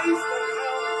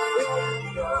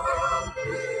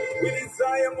 We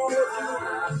desire more of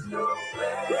you.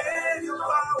 When your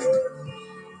power,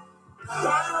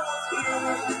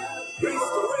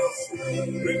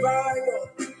 restoration, revival,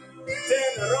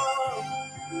 turn around,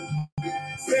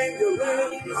 send your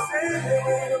rain, send the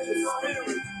rain of the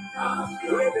Spirit.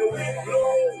 Let the wind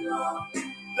blow,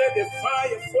 let the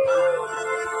fire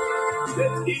fall,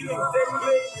 let healing take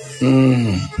place.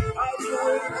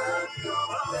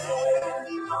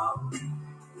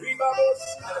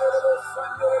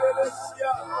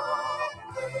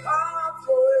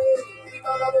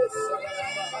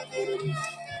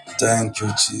 Thank you,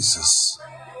 Jesus.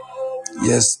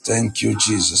 Yes, thank you,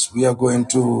 Jesus. We are going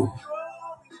to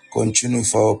continue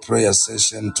with our prayer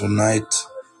session tonight.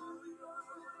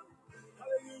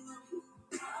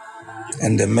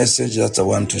 And the message that I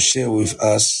want to share with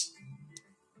us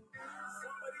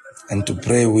and to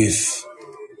pray with,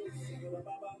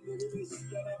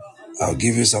 I'll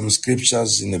give you some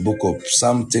scriptures in the book of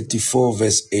Psalm 34,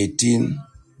 verse 18.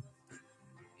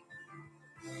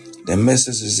 The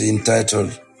message is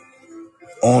entitled,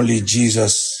 Only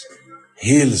Jesus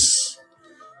Heals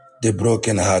the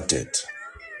Brokenhearted.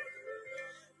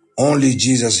 Only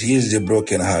Jesus heals the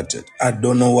brokenhearted. I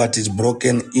don't know what is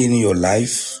broken in your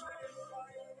life,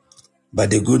 but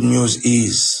the good news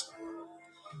is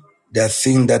there are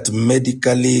things that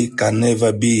medically can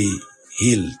never be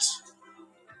healed.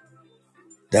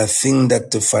 There are things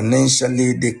that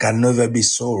financially they can never be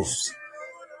solved.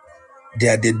 They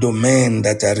are the domain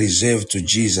that are reserved to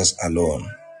Jesus alone.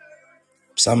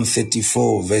 Psalm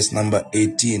 34, verse number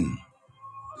 18.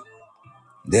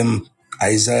 Then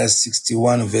Isaiah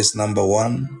 61, verse number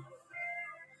 1.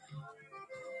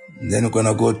 Then we're going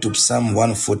to go to Psalm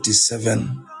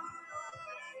 147,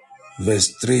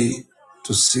 verse 3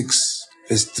 to 6,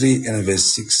 verse 3 and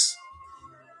verse 6.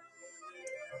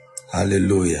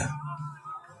 Hallelujah.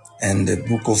 And the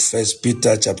book of 1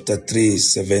 Peter chapter 3,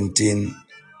 17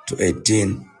 to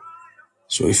 18.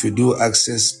 So if you do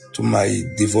access to my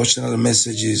devotional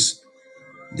messages,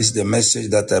 this is the message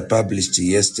that I published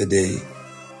yesterday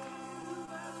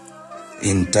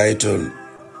entitled,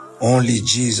 Only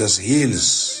Jesus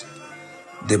Heals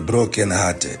the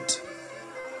Brokenhearted.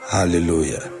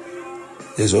 Hallelujah.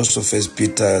 There's also 1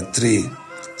 Peter 3,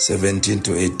 17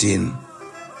 to 18.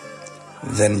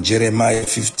 Then Jeremiah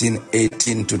 15,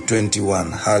 18 to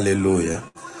 21. Hallelujah.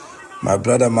 My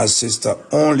brother, my sister,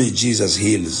 only Jesus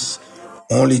heals.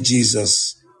 Only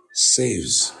Jesus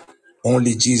saves.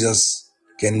 Only Jesus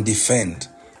can defend.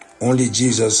 Only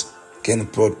Jesus can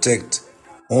protect.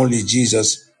 Only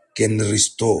Jesus can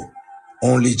restore.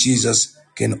 Only Jesus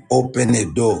can open a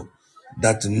door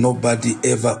that nobody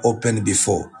ever opened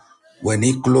before. When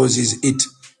he closes it,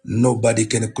 nobody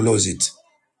can close it.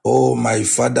 Oh, my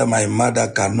father, my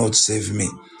mother cannot save me,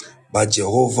 but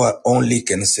Jehovah only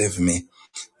can save me.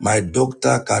 My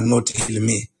doctor cannot heal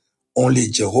me. Only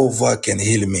Jehovah can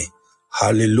heal me.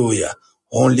 Hallelujah.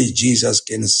 Only Jesus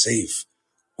can save.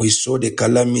 We saw the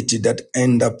calamity that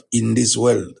end up in this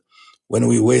world. When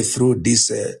we went through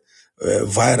this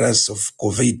virus of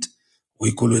COVID,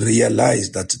 we could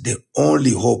realize that the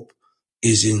only hope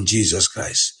is in Jesus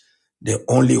Christ. The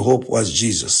only hope was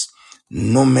Jesus.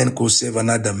 No man could save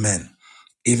another man.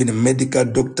 Even medical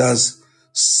doctors,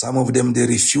 some of them, they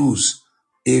refuse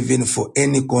even for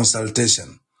any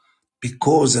consultation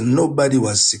because nobody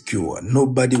was secure,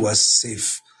 nobody was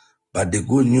safe. But the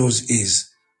good news is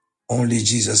only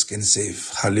Jesus can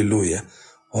save. Hallelujah.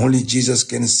 Only Jesus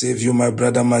can save you, my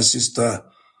brother, my sister,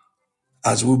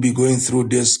 as we'll be going through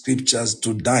the scriptures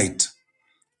tonight.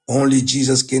 Only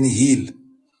Jesus can heal.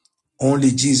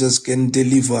 Only Jesus can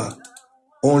deliver.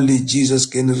 Only Jesus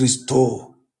can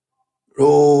restore.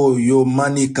 Oh, your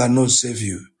money cannot save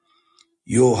you.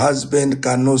 Your husband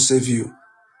cannot save you.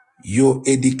 Your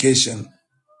education,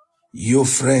 your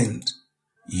friend,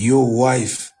 your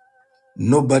wife,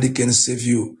 nobody can save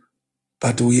you.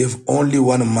 But we have only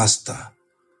one master.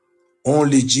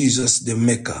 Only Jesus the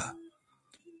Maker.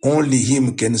 Only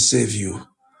Him can save you.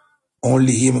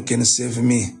 Only Him can save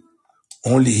me.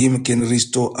 Only Him can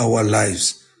restore our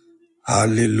lives.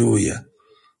 Hallelujah.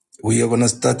 We are going to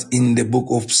start in the book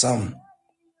of Psalm.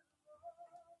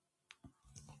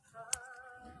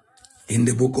 In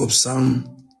the book of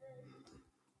Psalm,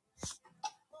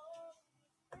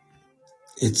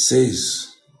 it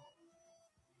says,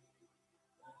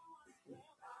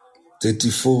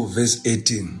 34 verse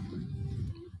 18.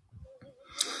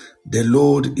 The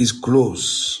Lord is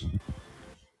close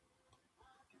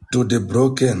to the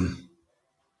broken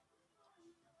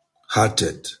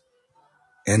hearted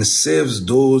and saves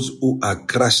those who are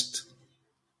crushed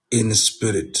in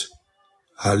spirit.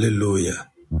 Hallelujah.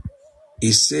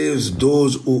 He saves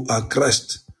those who are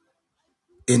crushed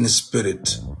in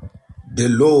spirit. The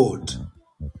Lord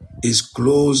is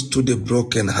close to the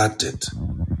broken-hearted.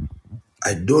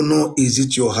 I don't know, is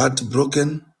it your heart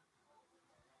broken?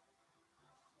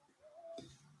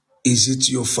 Is it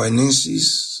your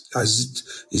finances?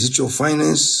 Is it your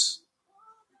finance?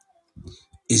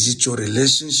 Is it your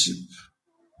relationship?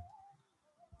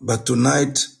 But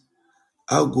tonight,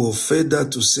 I'll go further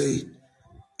to say,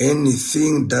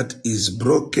 anything that is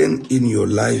broken in your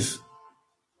life,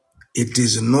 it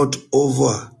is not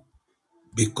over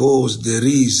because there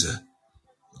is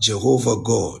Jehovah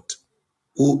God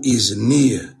who is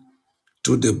near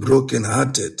to the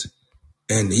brokenhearted,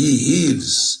 and He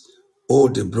heals all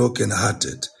the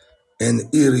brokenhearted, and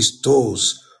He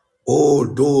restores all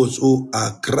those who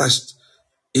are crushed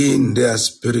in their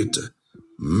spirit.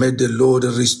 May the Lord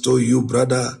restore you,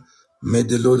 brother. May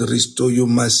the Lord restore you,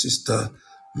 my sister.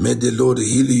 May the Lord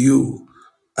heal you.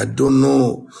 I don't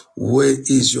know where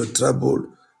is your trouble.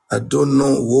 I don't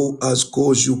know who has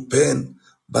caused you pain.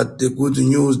 But the good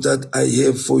news that I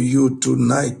have for you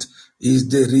tonight is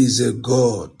there is a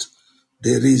God.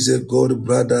 There is a God,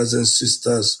 brothers and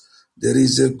sisters. There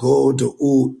is a God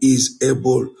who is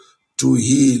able to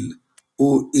heal,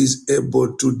 who is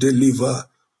able to deliver,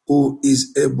 who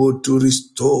is able to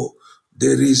restore.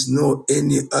 There is no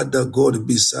any other God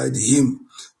beside Him.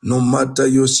 No matter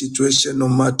your situation, no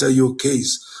matter your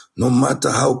case, no matter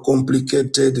how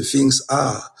complicated things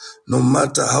are, no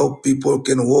matter how people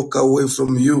can walk away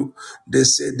from you, they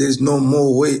say there's no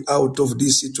more way out of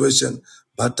this situation.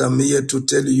 But I'm here to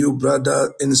tell you,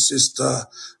 brother and sister,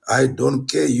 I don't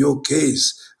care your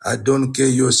case. I don't care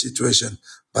your situation.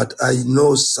 But I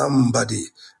know somebody.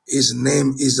 His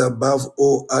name is above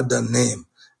all other name.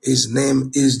 His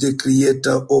name is the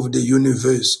creator of the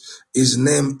universe. His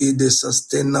name is the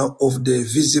sustainer of the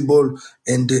visible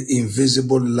and the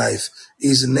invisible life.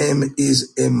 His name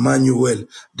is Emmanuel,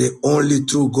 the only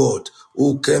true God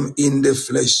who came in the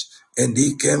flesh, and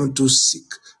He came to seek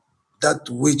that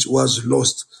which was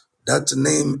lost. That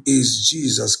name is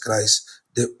Jesus Christ,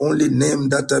 the only name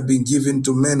that has been given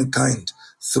to mankind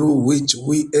through which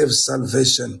we have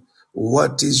salvation.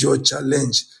 What is your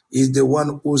challenge? Is the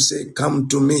one who say, come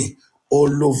to me,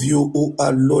 all of you who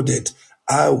are loaded,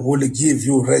 I will give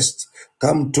you rest.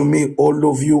 Come to me,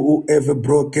 all of you who have a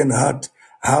broken heart,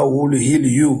 I will heal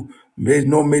you. There's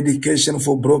no medication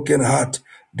for broken heart.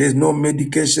 There's no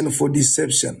medication for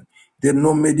deception. There's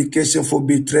no medication for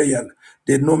betrayal.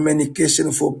 There's no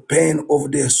medication for pain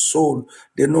of the soul.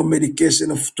 There's no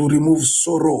medication to remove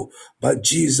sorrow. But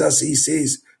Jesus, He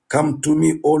says, come to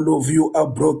me, all of you are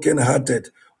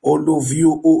broken-hearted. All of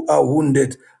you who are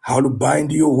wounded, I will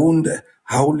bind your wound.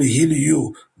 I will heal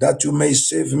you, that you may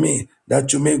save me,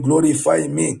 that you may glorify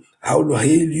me. I will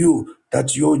heal you,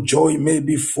 that your joy may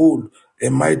be full.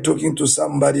 Am I talking to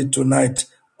somebody tonight?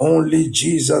 Only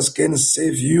Jesus can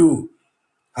save you.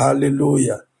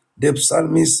 Hallelujah. The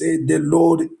psalmist said, the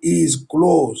Lord is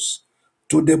close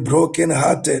to the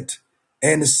brokenhearted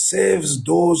and saves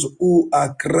those who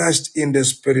are crushed in the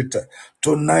spirit.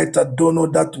 Tonight, I don't know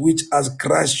that which has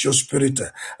crushed your spirit.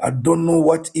 I don't know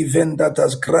what event that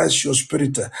has crushed your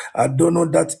spirit. I don't know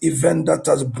that event that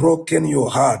has broken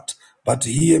your heart. But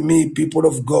hear me, people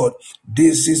of God.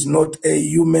 This is not a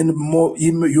human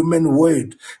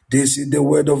word. This is the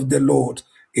word of the Lord.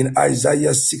 In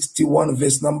Isaiah 61,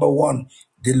 verse number 1,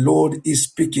 the Lord is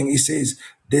speaking. He says,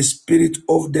 the Spirit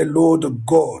of the Lord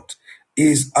God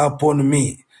is upon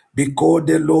me, because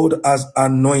the Lord has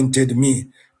anointed me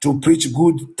to preach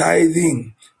good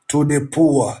tidings to the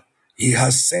poor. He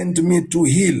has sent me to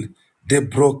heal the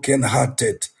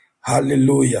brokenhearted.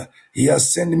 Hallelujah. He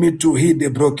has sent me to heal the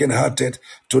brokenhearted.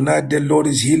 Tonight, the Lord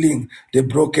is healing the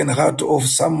broken heart of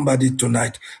somebody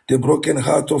tonight. The broken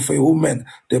heart of a woman,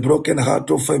 the broken heart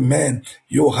of a man.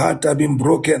 Your heart has been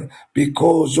broken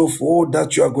because of all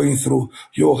that you are going through.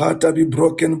 Your heart has been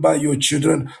broken by your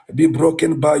children, be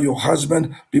broken by your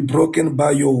husband, be broken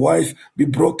by your wife, be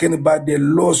broken by the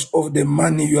loss of the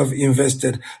money you have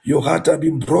invested. Your heart has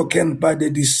been broken by the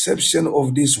deception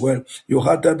of this world. Your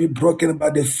heart has been broken by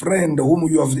the friend whom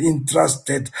you have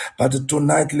entrusted. But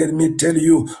tonight, let me tell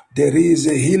you, there is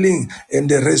a healing and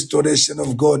the restoration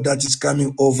of God that is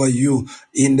coming over you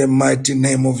in the mighty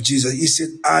name of Jesus. He said,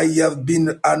 I have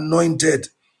been anointed.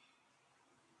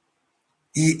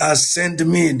 He has sent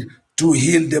me to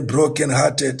heal the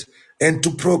brokenhearted and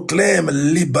to proclaim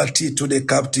liberty to the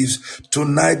captives.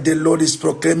 Tonight the Lord is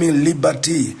proclaiming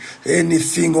liberty.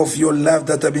 Anything of your life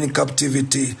that have been in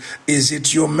captivity. Is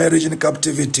it your marriage in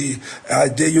captivity? Are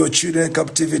they your children in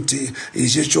captivity?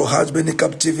 Is it your husband in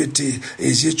captivity?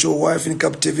 Is it your wife in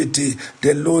captivity?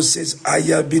 The Lord says, I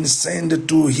have been sent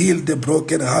to heal the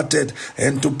brokenhearted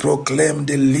and to proclaim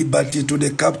the liberty to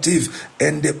the captive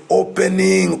and the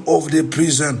opening of the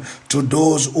prison to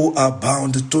those who are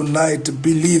bound. Tonight,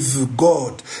 believe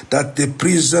God that the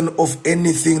prison of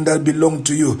anything that belongs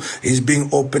to you is being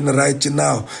opened right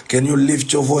now. Can you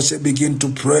lift your voice and begin to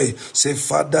pray? Say,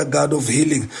 Father God of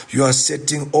healing, you are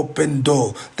setting open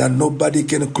door that nobody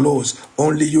can close.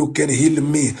 Only you can heal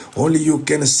me. Only you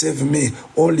can save me.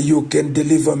 Only you can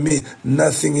deliver me.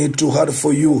 Nothing is too hard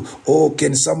for you. Oh,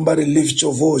 can somebody lift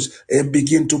your voice and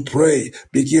begin to pray?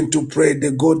 Begin to pray.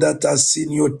 The God that has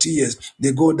seen your tears,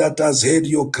 the God that has heard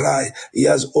your cry, he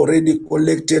has already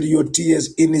collected your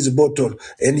tears in his bottle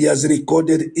and he has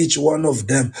recorded each one of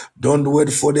them. Don't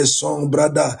wait for the song,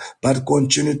 brother, but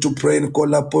continue to pray and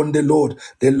call upon the Lord.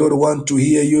 The Lord wants to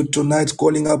hear you tonight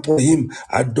calling upon him.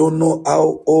 I don't know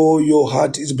how all your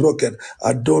heart is broken.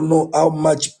 I don't know how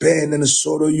much pain and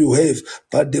sorrow you have,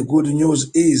 but the good news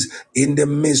is in the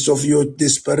midst of your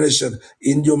desperation,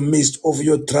 in your midst of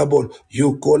your trouble,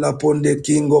 you call upon the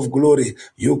King of glory.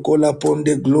 You call upon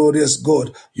the glorious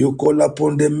God. You call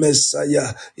upon the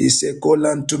Messiah. He said, call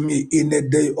unto me in a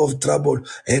day of trouble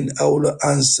and I will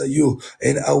answer you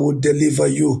and I will deliver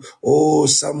you. Oh,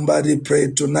 somebody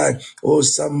pray tonight. Oh,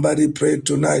 somebody pray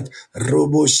tonight.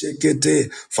 Robo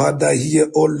Shekete. Father, hear,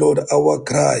 oh Lord, our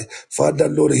cry. Father,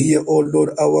 Lord, hear, oh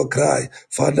Lord, our cry.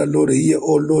 Father, Lord, hear,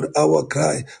 oh Lord, our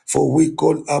cry. For we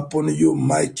call upon you,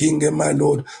 my King and my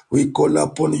Lord. We call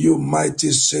upon you,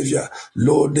 mighty Savior.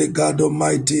 Lord, the God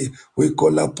Almighty. We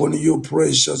call upon you,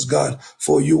 precious God.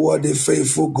 For you are the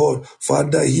faithful God.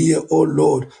 Father, hear, oh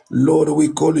Lord. Lord, we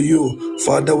call you.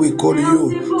 Father, we call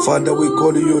you. Father, we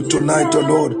call you tonight, oh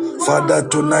Lord. Father,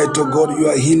 tonight, oh God, you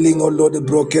are healing, oh Lord, a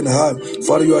broken heart.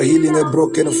 Father, you are healing a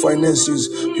broken finances.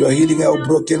 You are healing our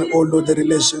broken, oh Lord, the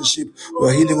relationship. You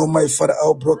are healing, oh my Father,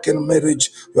 our broken marriage.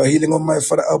 You are healing, oh my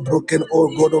Father, our broken, oh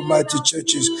God Almighty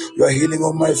churches. You are healing,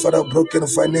 oh my Father, our broken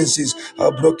finances,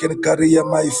 our broken career,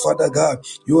 my Father God.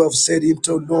 You have said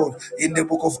into Lord in the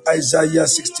book of Isaiah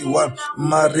 61,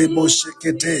 Marebo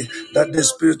Shekete, that the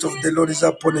Spirit of the Lord is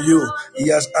upon you. He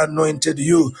has anointed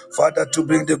you, Father, to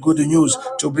bring the good news,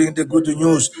 to bring the good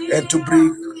news, and to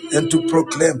bring and to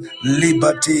proclaim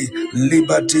liberty,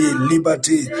 liberty,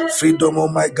 liberty, freedom, oh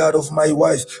my God, of my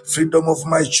wife, freedom of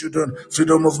my children,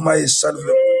 freedom of my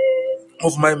salvation,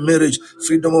 of my marriage,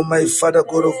 freedom of my Father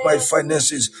God, of my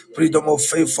finances, freedom of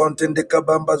faith, fountain, the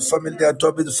Kabamba family, the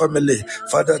Atobit family.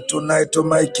 Father, tonight, oh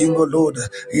my King, oh Lord,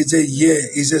 is a year,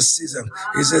 is a season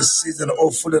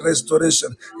of full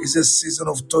restoration, is a season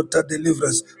of total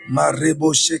deliverance.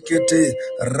 Marebo Shekete,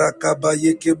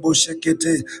 Rakabayeke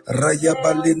Boshekete,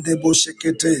 Rayabalinde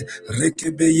Boshekete,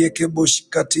 Rekebeyeke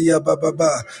Boshikatia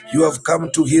Bababa. You have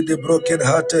come to heal the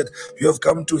brokenhearted. You have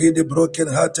come to heal the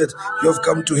brokenhearted. You have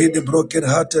come to heal the broken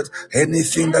brokenhearted,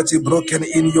 anything that is broken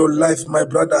in your life, my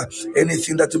brother,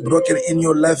 anything that is broken in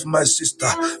your life, my sister,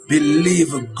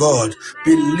 believe God.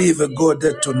 Believe God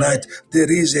that tonight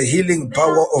there is a healing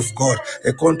power of God.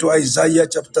 According to Isaiah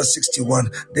chapter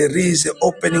 61, there is the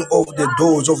opening of the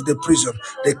doors of the prison.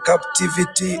 The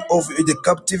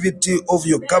captivity of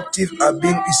your captive are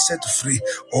being set free.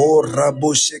 Oh,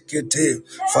 Rabo Shekete.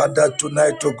 Father,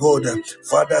 tonight, oh God,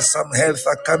 Father, some health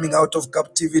are coming out of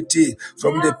captivity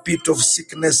from the pit of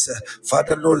sickness.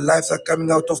 Father, Lord, lives are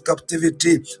coming out of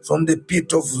captivity from the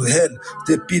pit of hell,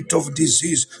 the pit of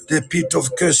disease, the pit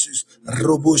of curses.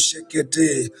 Robo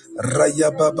Shekete,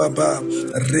 Raya Baba,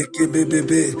 Reke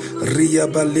Bebebe, Ria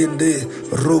Balende,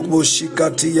 Robo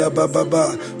Shikati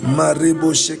Baba,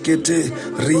 Maribo Shekete,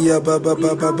 Ria Baba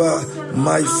Baba.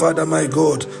 My Father, my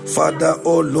God, Father,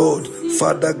 oh Lord,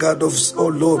 Father God of, oh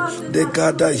Lord, the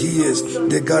God that hears,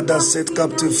 the God that set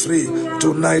captive free.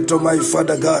 Tonight, oh my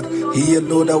Father God, hear,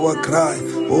 Lord, our cry.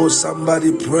 Oh,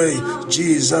 somebody pray.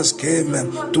 Jesus came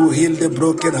to heal the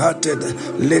brokenhearted.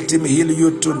 Let him heal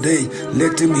you today.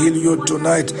 Let him heal you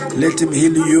tonight. Let him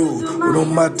heal you. No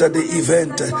matter the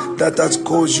event that has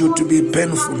caused you to be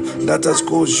painful, that has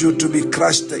caused you to be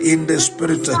crushed in the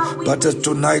spirit. But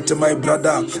tonight, my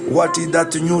brother, what is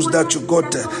that news that you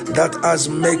got that has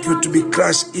made you to be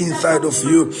crushed inside of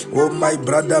you? Oh, my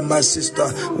brother, my sister,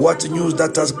 what news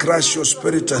that has crushed your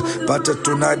spirit? But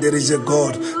tonight there is a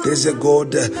God. There's a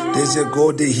God. There's a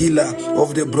God, the healer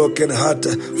of the broken heart.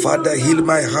 Father, heal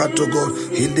my heart, oh God.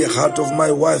 Heal the heart of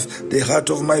my wife, the heart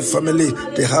of my family,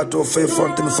 the heart of Faith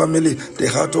Fountain family, the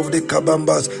heart of the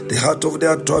Kabambas, the heart of the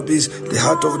Atwabis, the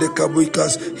heart of the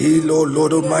Kabuikas. Heal, oh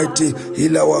Lord Almighty.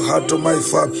 Heal our heart, oh my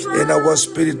Father, and our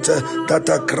spirit that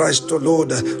are crushed, oh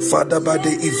Lord. Father, by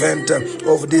the event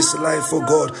of this life, oh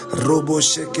God. Robo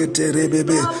Shekete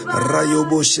Rebebe,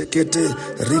 Rayobo Shekete,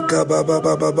 Rika Baba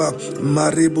Baba,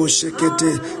 Maribo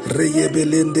Shekete,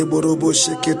 Reyebelende Borobo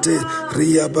Shekete,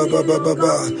 Ria Baba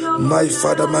Baba. My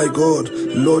Father, my God,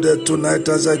 Lord, tonight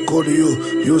as I call you,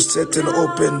 you set an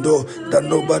open door that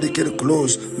nobody can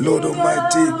close. Lord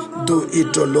Almighty, do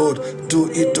it, oh Lord, do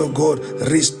it, oh God,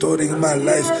 restoring my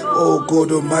life. Oh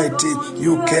God Almighty,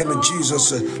 you came,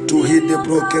 Jesus, to heal the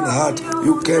broken heart.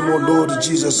 You came, oh Lord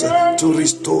Jesus, to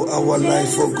restore our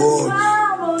life, oh God.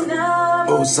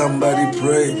 Oh, somebody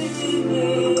pray.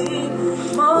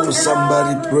 Oh,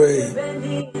 somebody pray.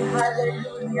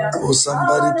 Oh,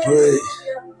 somebody pray.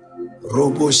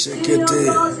 Robo Shekete.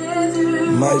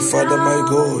 My Father, my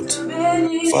God.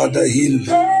 Father, heal.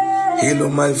 Heal, oh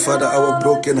my Father, our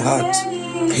broken heart.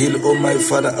 Heal, oh my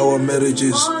Father, our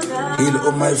marriages. Heal,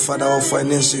 oh my Father, our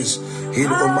finances. Heal,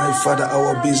 oh my Father,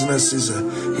 our businesses.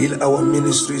 Heal our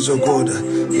ministries, oh God.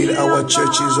 Heal our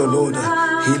churches, oh Lord.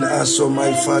 Heal us, oh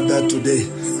my Father, today.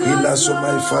 Heal us, oh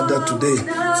my Father, today.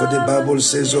 For the Bible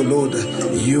says, oh Lord,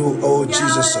 you, oh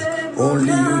Jesus,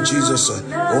 only you, Jesus,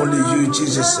 only you,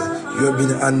 Jesus, you have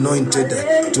been anointed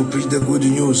to preach the good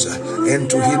news and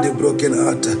to heal the broken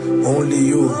heart. Only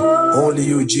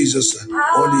you, Jesus,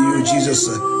 only you, Jesus,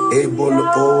 able,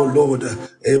 oh Lord,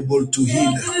 able to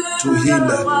heal, to heal,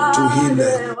 to heal,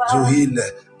 to heal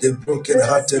the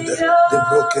broken-hearted, the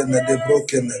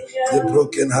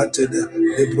broken-hearted,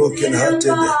 the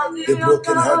broken-hearted, the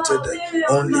broken-hearted.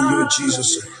 Only you, Jesus,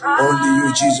 only you,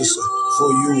 Jesus, for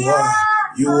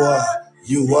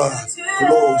you are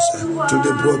close to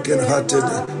the broken-hearted.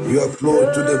 You are close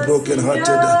to the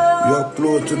broken-hearted. You are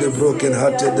close to the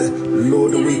broken-hearted.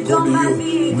 Lord, we call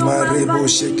you Maribo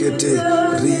Shekete,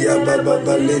 Ria Baba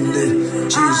Balende.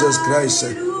 Jesus Christ,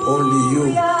 only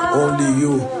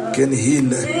you can heal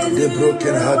the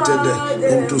broken-hearted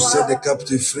and to set the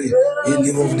captive free.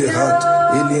 Healing of the heart,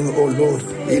 healing, oh Lord,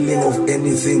 healing of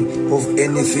anything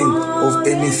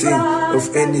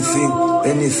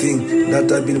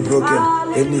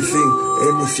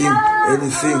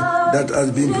that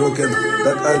has been broken,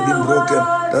 anything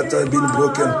that has been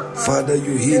broken, Father,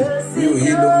 you heal,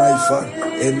 oh my Father,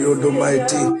 and Lord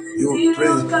Almighty, you pray,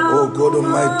 oh God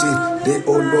Almighty,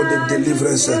 oh Lord, the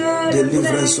deliverance,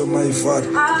 of my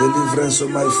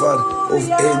Father, of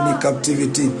any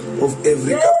captivity, of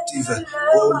every captive,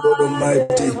 oh Lord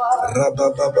Almighty, Rabba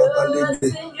Baba Balende,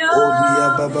 oh Ria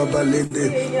Baba Balende,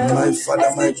 my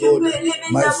Father, my God,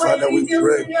 my Father, we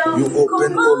pray, you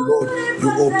open, oh Lord, you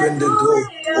open the door,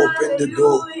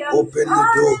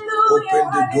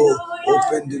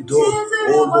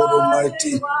 oh Lord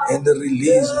Almighty, and the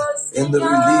release,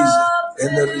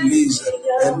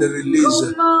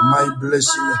 my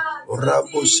blessing,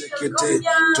 Rabo Shekete,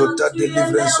 total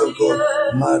deliverance of God,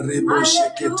 Maribo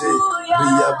Shekete,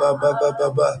 Ria Baba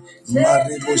Baba,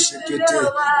 Maribo Shekete.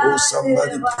 Oh,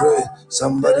 somebody pray,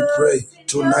 somebody pray.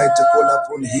 Tonight, call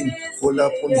upon him, call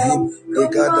upon him. The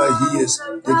God that hears,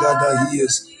 the God that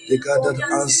hears, the God that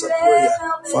answer prayer.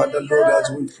 Father, Lord, as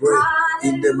we pray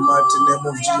in the mighty name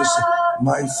of Jesus,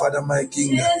 my Father, my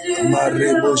King,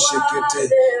 Marebo Shekete,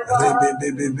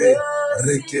 Rebebebe,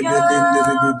 Rekebelende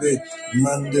Rebebe,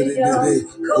 Manderebebe,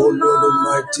 oh Lord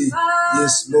Almighty,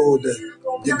 yes, Lord,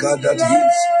 the God that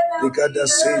heals, the God that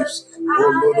saves,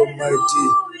 oh Lord Almighty,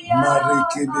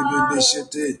 Marekebebe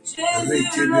Shete,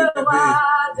 Rekebebe,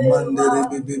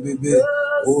 Manderebebe,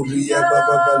 Oria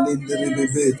Baba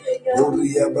Balinderebebe,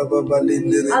 Oria Baba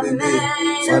Balinderebebe.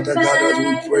 Father God, as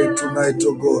we pray tonight,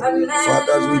 oh God,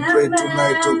 Father, as we pray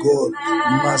tonight, oh God,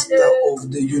 Master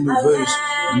of the universe,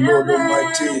 Lord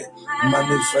Almighty,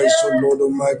 manifest, oh Lord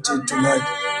Almighty, tonight,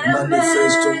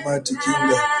 manifest, Almighty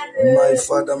King, my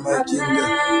Father, my King,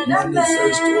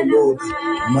 manifest, oh Lord,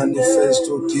 manifest,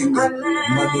 oh King,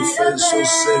 manifest, oh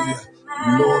Savior,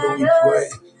 Lord, we pray.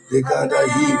 The God that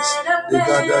heals, the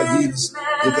God that heals,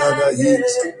 the God that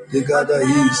heals, the God that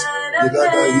heals, the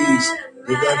God that heals,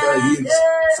 the God that heals.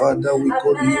 Father, we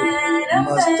call you.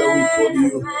 Master, we call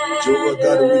you. Jehovah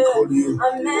God, we call you.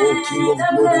 Oh, King of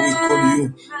glory, we call you.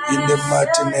 In the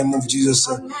mighty name of Jesus.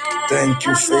 Thank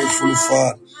you, faithful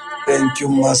Father. Thank you,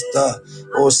 Master.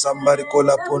 Oh, somebody call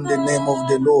upon the name of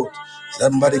the Lord.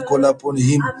 Somebody call upon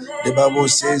him. The Bible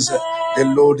says, the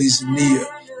Lord is near.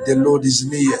 The Lord is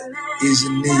near, is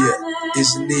near,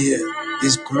 is near,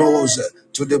 is closer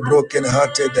to the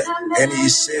brokenhearted, and he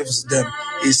saves them.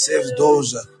 He saves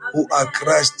those who are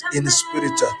crushed in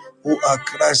spirit, who are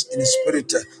crushed in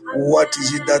spirit. What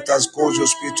is it that has caused your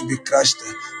spirit to be crushed?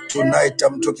 Tonight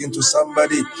I'm talking to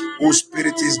somebody whose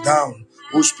spirit is down,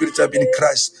 whose spirit have been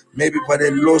crushed, maybe by the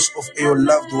loss of your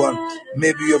loved one.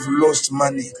 Maybe you have lost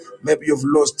money, maybe you have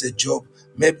lost a job,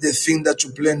 maybe the thing that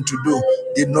you plan to do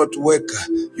did not work.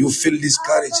 You feel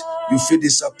discouraged, you feel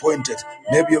disappointed.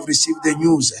 Maybe you've received the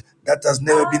news that has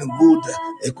never been good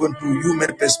according to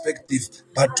human perspective,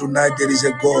 but tonight there is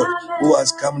a God who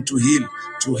has come to heal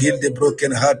the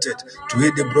brokenhearted, to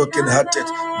heal the brokenhearted.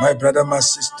 My brother, my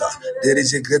sister, there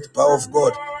is a great power of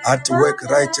God at work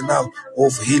right now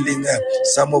of healing.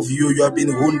 Some of you, you have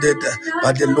been wounded,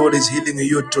 but the Lord is healing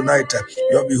you tonight.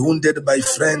 You have been wounded by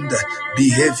friend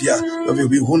behavior. You have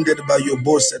been wounded by your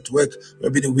boss at work. You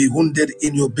have been wounded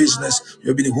in your business. You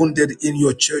have been wounded in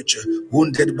your church,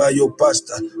 wounded by your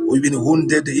pastor. You've been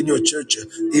wounded in your church,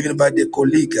 even by the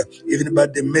colleague, even by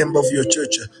the member of your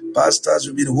church. Pastors,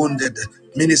 you've been wounded.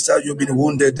 Minister, you've been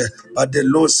wounded, but the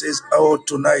Lord says, oh,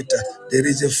 tonight there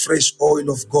is a fresh oil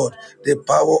of God, the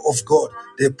power of God,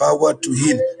 the power to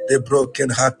heal the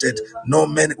brokenhearted. No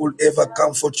man will ever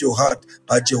comfort your heart,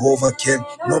 but Jehovah can.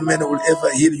 No man will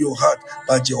ever heal your heart,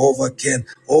 but Jehovah can.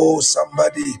 Oh,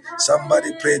 somebody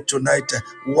pray tonight.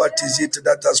 What is it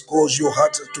that has caused your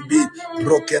heart to be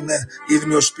broken,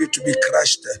 even your spirit to be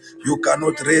crushed? You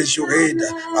cannot raise your head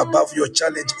above your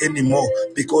challenge anymore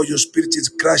because your spirit is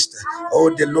crushed. Oh,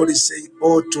 the Lord is saying,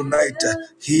 oh, tonight,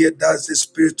 here does the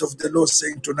Spirit of the Lord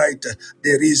saying tonight,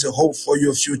 there is a hope for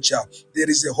your future. There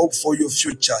is a hope for your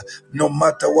future. No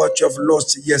matter what you have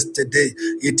lost yesterday,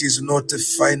 it is not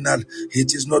final.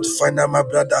 It is not final, my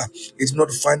brother. It's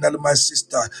not final, my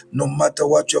sister. No matter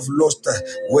what you have lost,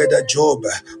 whether job,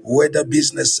 whether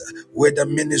business, whether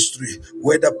ministry,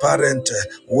 whether parent,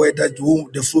 whether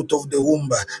the fruit of the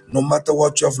womb, no matter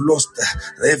what you have lost,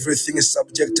 everything is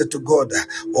subjected to God.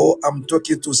 Oh, I'm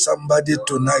talking to somebody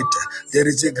tonight. There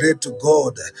is a great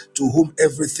God to whom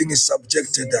everything is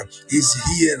subjected. He's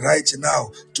here right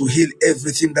now to heal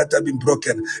everything that has been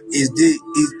broken. Is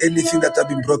anything that has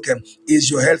been broken? Is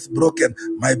your health broken?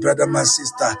 My brother, my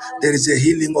sister, there is a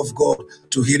healing of God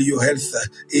to heal your health.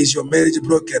 Is your marriage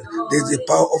broken? There is the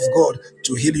power of God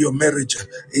to heal your marriage.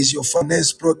 Is your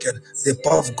finance broken? The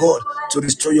power of God to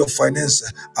restore your finance.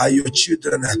 Are your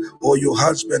children or your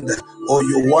husband or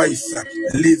your wife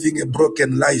living a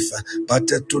broken life? But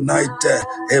tonight,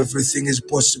 everything is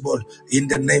possible. In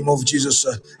the name of Jesus,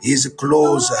 He is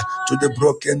close to the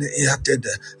broken-hearted.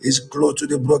 He is close to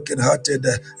the broken-hearted,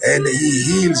 and He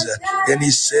heals and He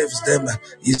saves them.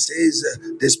 He says,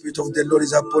 the Spirit of the Lord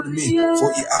is upon me,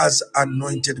 for He has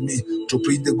anointed me to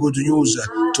preach the good news.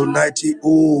 Tonight,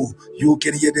 you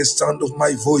can hear the sound of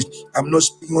my voice. I'm not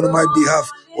speaking on my behalf,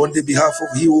 on the behalf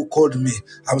of He who called me.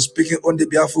 I'm speaking on the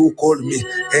behalf of who called me,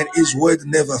 and His word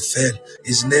never failed.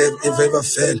 It's never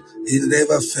failed. It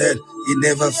never failed. It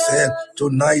never failed.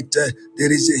 Tonight,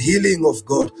 there is a healing of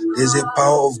God. There's a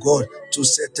power of God to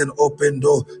set an open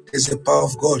door. There's a power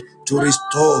of God to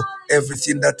restore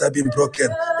everything that has been broken.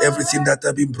 Everything that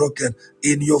has been broken.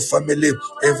 in your family,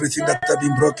 everything that has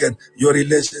been broken, your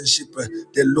relationship,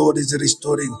 the Lord is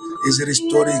restoring,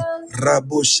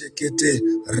 Rabo shekete,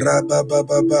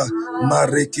 rabababa,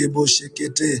 marekebo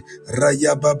shekete,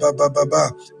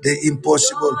 rayabababa. The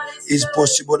impossible is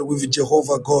possible with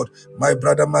Jehovah God. My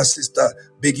brother, my sister,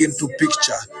 begin to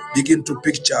picture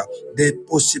the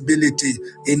possibility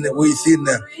in within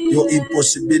your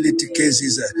impossibility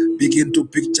cases. Begin to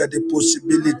picture the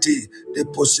possibility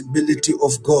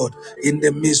of God in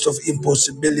the midst of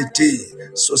impossibility.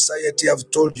 Society have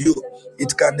told you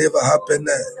it can never happen.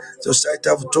 Society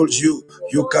have told you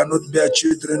you cannot bear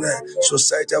children.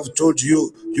 Society have told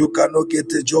you you cannot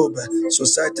get a job.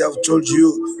 Society have told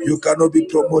you you cannot be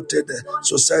promoted.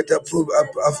 Society have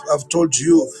told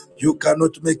you you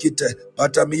cannot make it.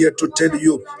 But I'm here to tell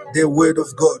you the word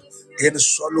of God can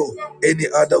swallow any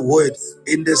other word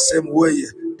in the same way.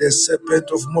 The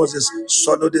serpent of Moses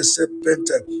swallowed the serpent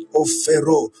of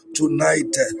Pharaoh.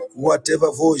 Tonight,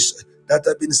 whatever voice that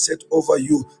has been set over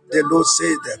you, the Lord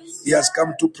said He has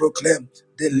come to proclaim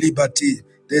the liberty.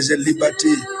 There's a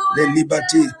liberty, the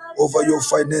liberty over your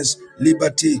finance,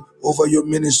 liberty over your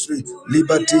ministry,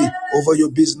 liberty over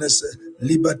your business,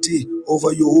 liberty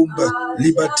over your womb,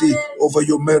 liberty over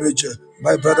your marriage.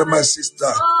 My brother, my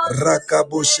sister,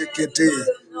 Rakabo Shekete,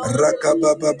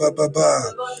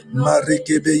 Rakababababa,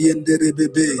 Marikebe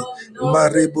Yenderebebe,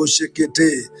 Marebo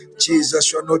Shekete.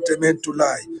 Jesus, you are not meant to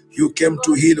lie. You came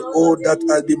to heal all that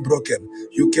has been broken.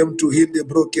 You came to heal the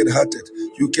broken-hearted.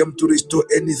 You came to restore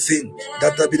anything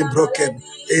that has been broken.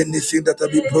 Anything that has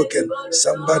been broken.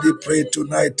 Somebody pray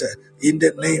tonight in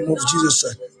the name of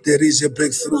Jesus. There is a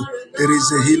breakthrough. There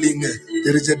is a healing.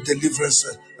 There is a deliverance.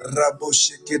 Rabo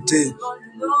Shekete.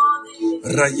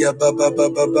 Raya baba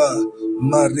baba ba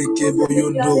marike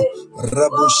boyondo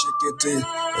rabo shekete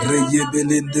reye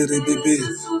belende rebebe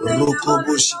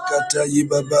rokobo shikata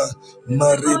yibaba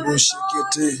marebo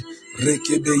shekete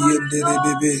rekebe yende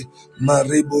rebebe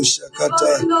marebo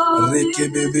shakata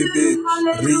rekebe bebe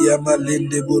riya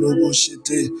malende borobo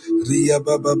shete riya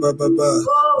baba baba ba.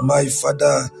 My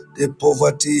Father, the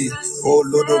poverty, oh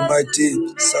Lord Almighty,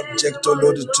 subject, oh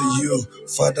Lord, to you,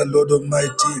 Father, Lord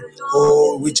Almighty,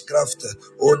 oh witchcraft,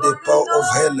 oh the power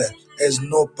of hell has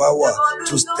no power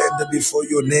to stand before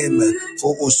your name,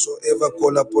 for whosoever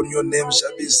call upon your name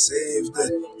shall be saved.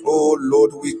 Oh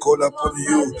Lord, we call upon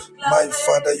you, my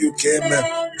Father, you came,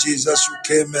 Jesus, you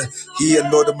came, hear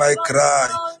Lord my cry,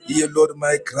 hear Lord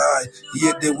my cry,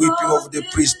 hear the weeping of the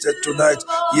priest tonight,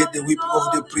 hear the weeping of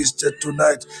the priest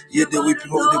tonight, hear the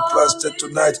weeping of the priest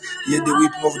tonight, hear the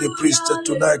weeping of the priest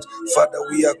tonight. Father,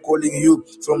 we are calling you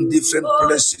from different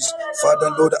places.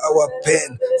 Father, Lord, our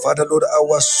pain, Father, Lord,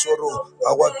 our sorrow,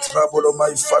 our trouble, oh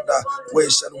my Father, where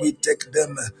shall we take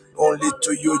them? Only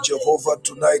to you, Jehovah,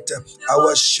 tonight.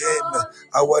 Our shame,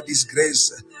 our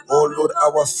disgrace, oh Lord,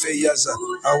 our failures,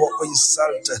 our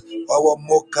insult, our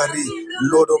mockery,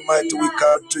 Lord Almighty, we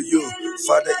come to you.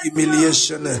 Father,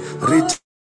 humiliation,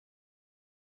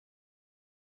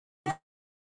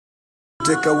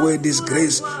 take away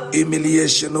disgrace,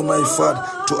 humiliation, oh my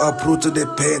Father, to uproot the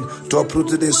pain, to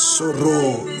uproot the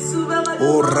sorrow.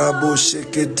 Oh Rabo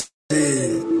Shekete,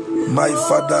 my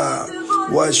Father,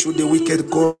 why should the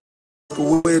wicked call?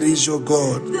 Where is your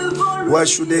God? Why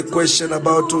should they question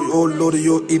about, oh Lord,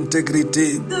 your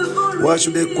integrity? Why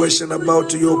should they question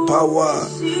about your power?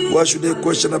 Why should they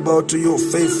question about your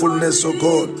faithfulness, oh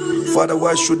God? Father,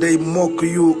 why should they mock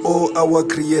you, oh our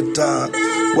Creator?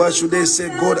 Why should they say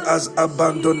God has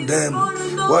abandoned them?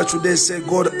 Why should they say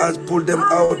God has pulled them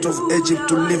out of Egypt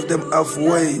to leave them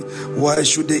halfway? Why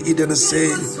should they even say,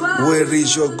 where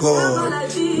is your God?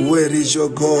 Where is your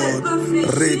God?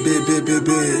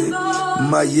 Rebebebebe,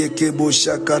 Mayekebo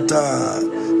Shakata.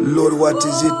 Lord, what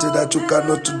is it that you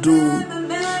cannot do?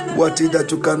 What is it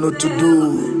that you cannot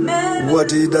do?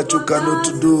 What is it that you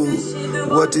cannot do?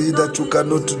 What is it that you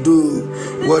cannot do?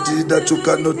 What is it that you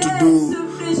cannot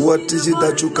do? What is it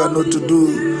that you cannot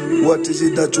do? What is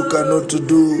it that you cannot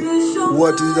do?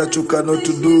 What is it that you cannot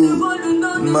do?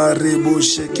 Marebo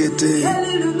Shekete,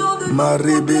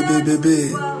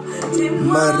 Marebebebebe,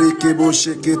 Marekebo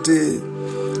Shekete,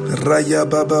 Raya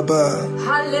Bababa,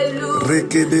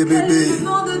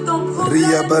 Rekebebebe,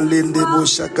 Ria Balende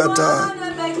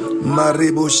Boshakata,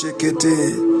 Marebo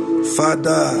Shekete.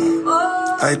 Father,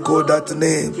 I call that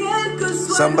name.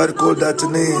 Somebody call that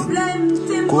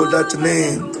name. Call that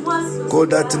name. Call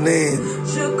that name.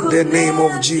 The name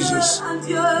of Jesus.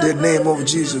 The name of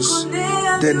Jesus.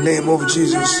 The name of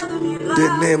Jesus.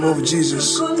 The name of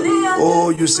Jesus.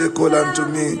 Oh, you say, call unto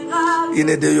me in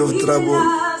a day of trouble.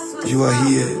 You are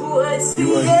here.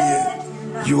 You are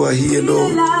here. You are here,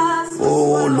 Lord.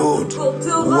 Oh Lord,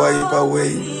 wipe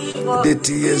away the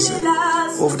tears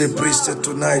of the priest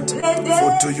tonight.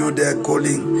 For to you they are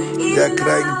calling, they are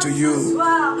crying to you,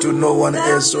 to no one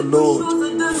else, oh Lord.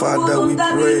 Father, we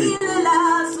pray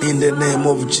in the name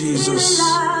of Jesus.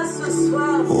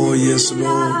 Oh yes,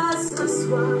 Lord.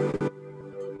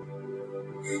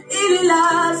 Il est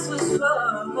là ce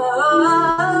soir.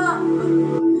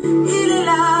 Il est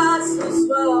là ce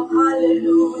soir.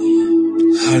 Alléluia.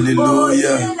 Hallelujah. Oh, il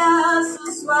est là ce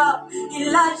soir.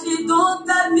 Il agit dans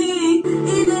ta vie.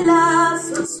 Il est là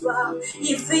ce soir.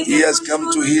 Il fait He has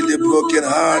come to heal the broken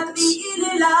heart, il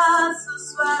est là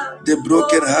ce soir. the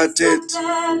broken hearted.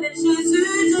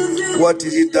 What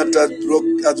is it that has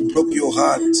broke your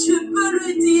heart? Tu peux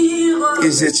lui dire.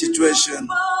 Is it a situation?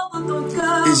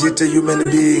 Is it a human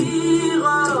being?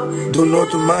 Do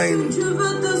not mind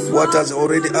what has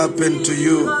already happened to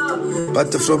you,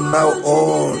 but from now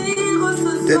on,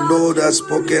 the Lord has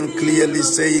spoken clearly,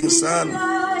 saying, son,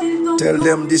 tell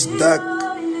them this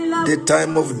the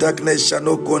time of darkness shall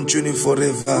not continue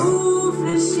forever.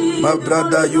 My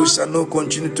brother, you shall not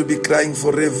continue to be crying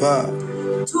forever.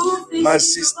 My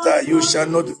sister, you shall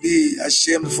not be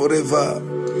ashamed forever.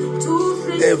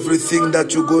 Everything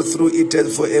that you go through, it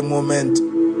is for a moment.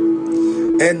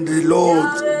 And the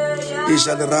Lord, He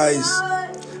shall rise.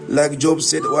 Like Job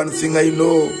said, one thing I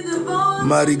know,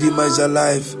 my Redeemer is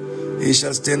alive. He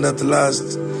shall stand at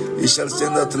last. He shall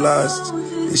stand at last.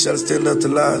 He shall stand at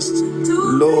last.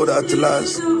 Lord, at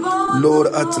last. Lord,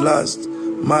 at last.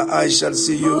 My eyes shall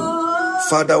see you.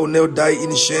 Father, I will not die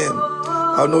in shame.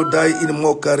 I will not die in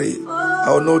mockery.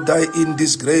 I will not die in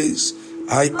disgrace.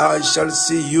 I shall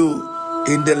see you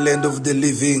in the land of the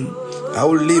living. I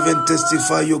will live and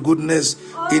testify your goodness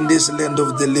in this land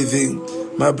of the living.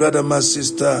 My brother, my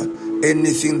sister,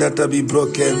 anything that will be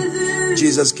broken,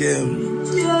 Jesus came.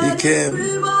 He came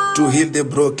to heal the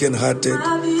broken-hearted.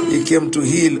 He came to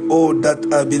heal all that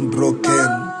have been broken.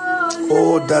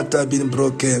 All that have been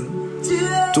broken.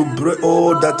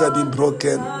 All that have been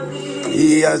broken.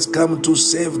 He has come to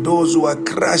save those who are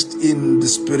crushed in the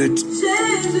spirit.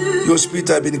 Your spirit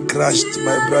has been crushed,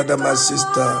 my brother, my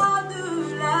sister.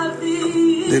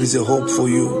 There is a hope for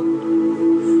you.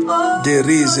 There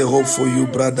is a hope for you,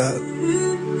 brother.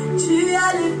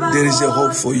 There is a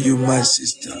hope for you, my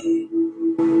sister.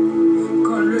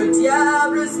 Quand le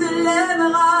diable se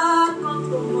lèvera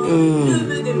contre moi, je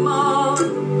me demande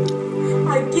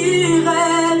à qui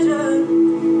irai-je?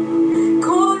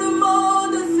 Quand le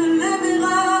monde se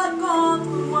lèvera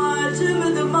contre moi, je me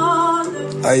demande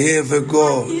I have a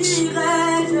God. à qui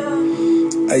irai-je?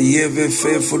 I have a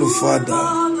faithful Father.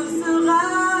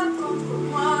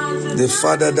 The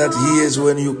Father that hears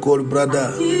when you call,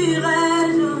 brother.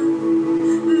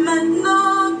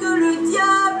 Maintenant que le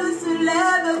diable se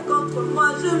lève contre moi,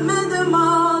 je me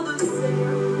demande,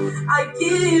 Seigneur, à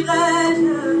qui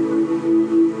irai-je?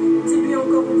 Dis-lui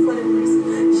encore une fois de plus.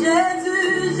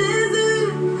 Jésus, Jésus,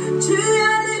 tu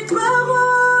as les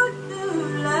paroles de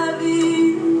la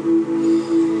vie.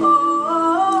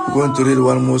 Oh, I'm going to read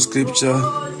one more scripture.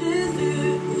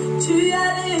 Jésus, tu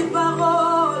as les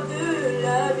paroles de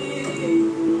la vie.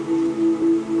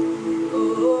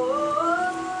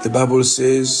 The Bible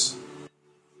says,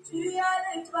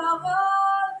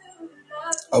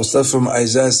 I'll start from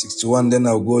Isaiah 61, then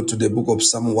I'll go to the book of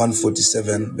Psalm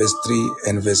 147, verse 3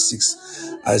 and verse 6.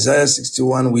 Isaiah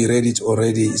 61, we read it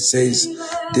already. It says,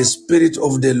 the Spirit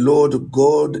of the Lord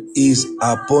God is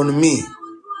upon me,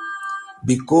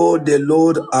 because the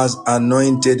Lord has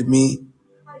anointed me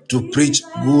to preach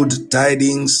good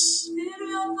tidings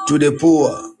to the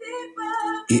poor.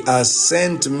 He has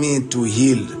sent me to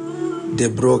heal the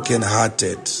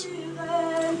brokenhearted,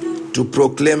 to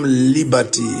proclaim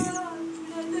liberty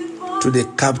to the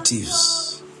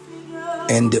captives,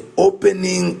 and the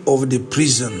opening of the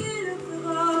prison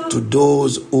to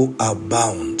those who are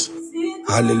bound.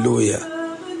 Hallelujah.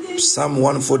 Psalm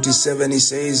 147, he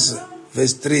says,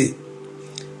 verse 3,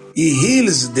 He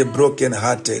heals the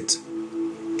brokenhearted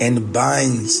and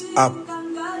binds up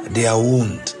their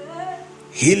wound,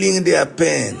 healing their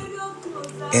pain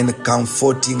and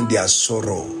comforting their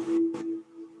sorrow.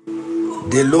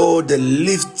 The Lord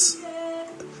lifts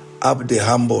up the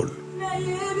humble.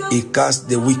 He casts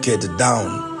the wicked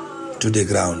down to the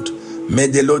ground. May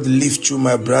the Lord lift you,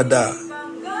 my brother.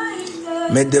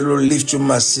 May the Lord lift you,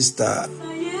 my sister.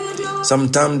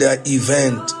 Sometimes there are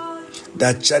events, there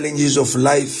are challenges of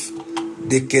life.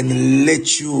 They can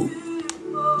let you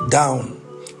down.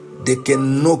 They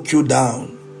can knock you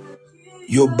down.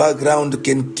 Your background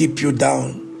can keep you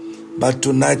down. But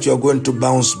tonight you are going to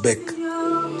bounce back.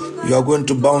 You are going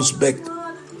to bounce back.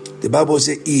 The Bible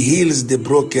says He heals the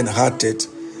brokenhearted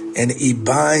and he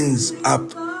binds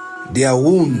up their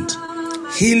wound,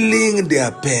 healing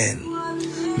their pain.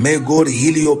 May God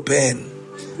heal your pain.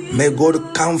 May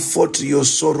God comfort your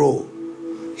sorrow,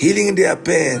 healing their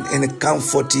pain and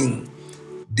comforting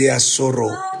their sorrow.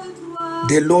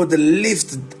 The Lord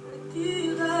lifted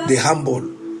the humble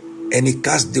and he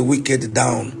cast the wicked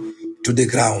down to the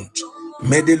ground.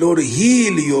 May the Lord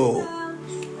heal your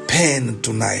pain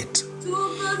tonight.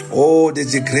 Oh,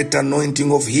 there's a great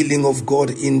anointing of healing of God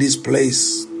in this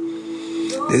place.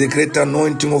 There's a great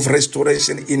anointing of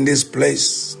restoration in this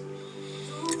place.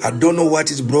 I don't know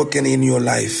what is broken in your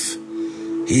life.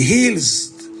 He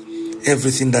heals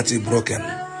everything that is broken.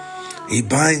 He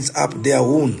binds up their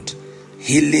wound,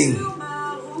 healing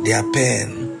their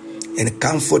pain and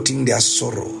comforting their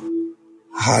sorrow.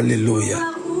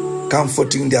 Hallelujah.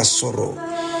 Comforting their sorrow.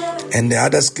 And the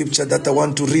other scripture that I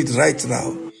want to read right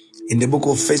now, in the book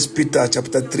of 1 Peter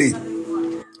chapter 3,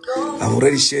 I've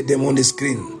already shared them on the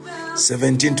screen,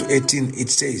 17 to 18, it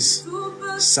says,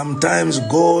 sometimes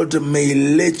God may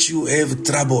let you have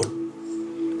trouble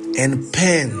and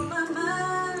pain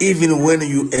even when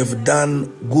you have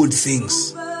done good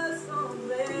things.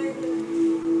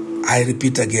 I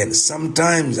repeat again,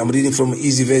 sometimes, I'm reading from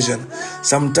Easy Version,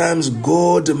 sometimes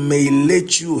God may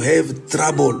let you have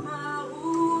trouble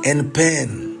and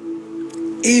pain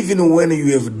even when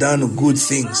you have done good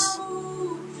things.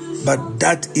 But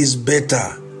that is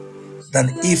better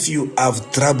than if you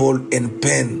have trouble and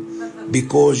pain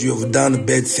because you have done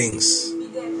bad things.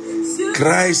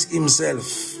 Christ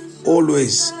himself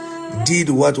always did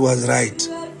what was right,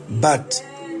 but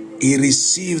he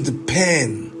received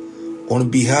pain on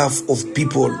behalf of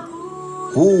people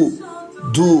who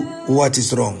do what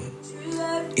is wrong.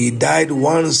 He died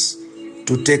once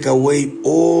to take away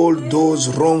all those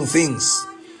wrong things.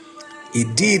 He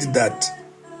did that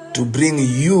to bring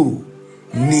you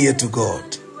near to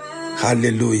God.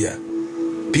 Hallelujah.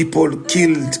 People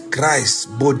killed Christ's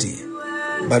body,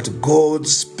 but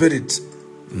God's Spirit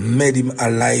made him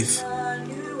alive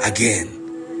again.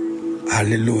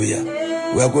 Hallelujah.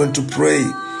 We are going to pray,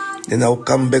 then I'll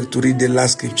come back to read the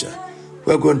last scripture.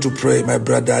 We are going to pray, my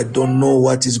brother. I don't know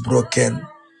what is broken,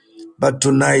 but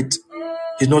tonight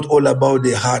is not all about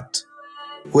the heart.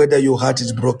 Whether your heart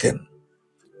is broken,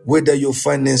 whether your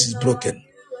finance is broken,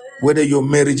 whether your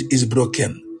marriage is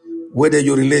broken, whether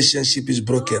your relationship is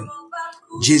broken,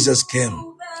 Jesus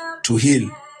came to heal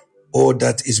all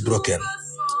that is broken.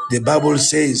 The Bible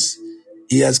says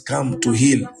he has come to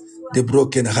heal the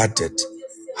brokenhearted.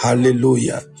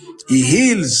 Hallelujah. He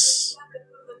heals.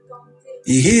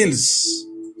 He heals.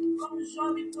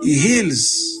 He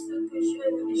heals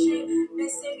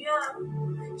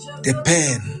the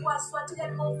pain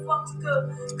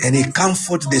and he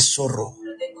comforts the sorrow.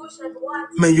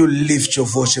 May you lift your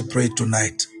voice and pray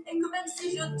tonight.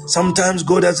 Sometimes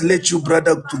God has let you,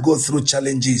 brother, to go through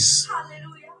challenges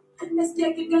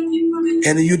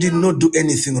and you did not do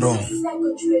anything wrong,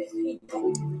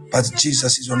 but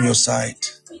Jesus is on your side.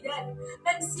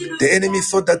 The enemy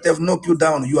thought that they have knocked you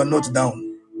down. You are not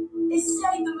down.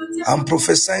 I'm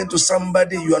prophesying to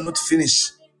somebody, you are not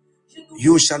finished.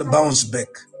 You shall bounce back.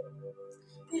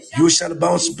 You shall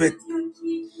bounce back.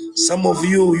 Some of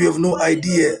you, you have no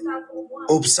idea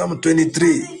of Psalm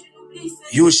 23.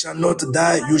 You shall not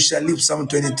die, you shall live. Psalm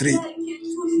 23.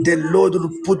 The Lord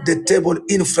will put the table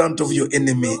in front of your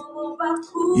enemy.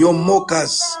 Your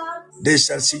mockers, they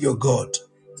shall see your God.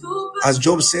 As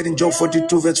Job said in Job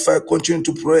 42 verse 5, continue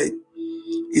to pray.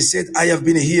 He said, I have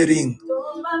been hearing,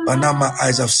 but now my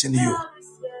eyes have seen you.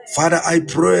 Father, I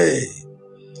pray,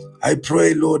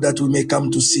 Lord, that we may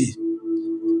come to see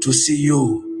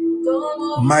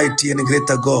you, mighty and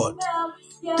greater God,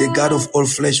 the God of all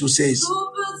flesh, who says,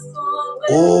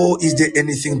 oh, is there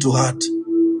anything too hard?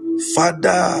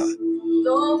 Father,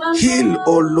 heal,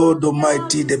 oh Lord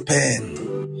Almighty, the pain.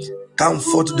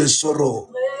 Comfort the sorrow.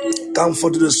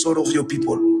 Comfort the sorrow of your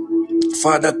people.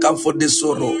 Father, comfort the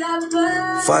sorrow.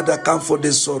 Father, comfort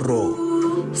the sorrow.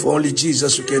 For only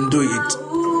Jesus you can do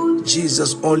it.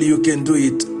 Jesus, only you can do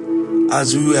it.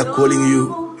 As we are calling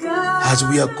you. As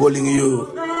we are calling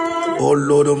you. Oh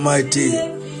Lord Almighty.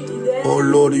 Oh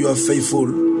Lord, you are faithful.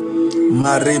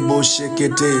 Marebo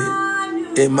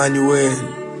Shekete.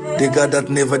 Emmanuel. The God that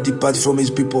never departs from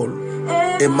his people.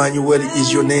 Emmanuel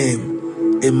is your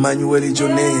name. Emmanuel is your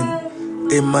name.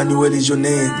 Emmanuel is your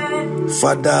name.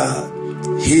 Father,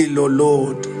 heal, O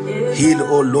Lord. Heal,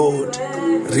 O Lord.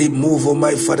 Remove, O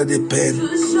my Father, the pain.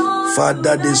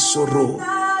 Father, the sorrow.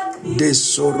 The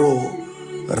sorrow.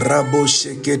 Rabo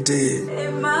Shekete.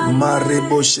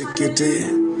 Marebo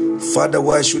Shekete. Father,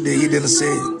 why should the heathen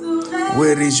say,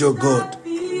 where is your God?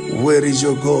 Where is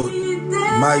your God?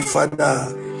 My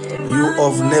Father, you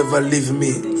have never left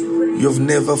me. You've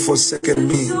never forsaken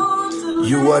me.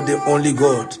 You are the only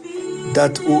God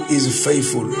that who is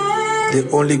faithful. The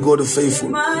only God faithful.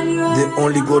 The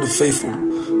only God faithful.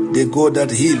 The God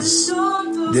that heals.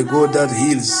 The God that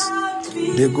heals.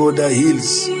 The God that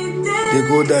heals. The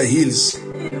God that heals.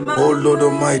 Oh Lord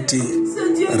Almighty.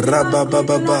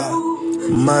 Rabababa.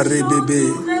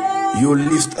 Marebebe. You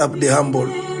lift up the humble.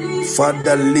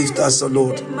 Father, lift us, O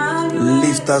Lord.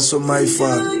 Lift us, O my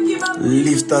Father.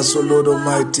 Lift us, O Lord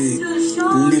Almighty.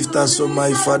 Lift us, O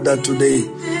my Father, today.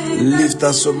 Lift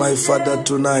us, O my Father,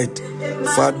 tonight.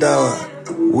 Father,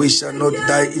 we shall not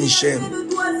die in shame.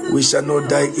 We shall not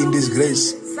die in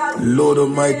disgrace. Lord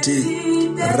Almighty,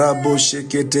 Rabo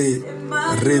Shekete,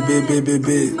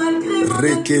 Rebebebebe,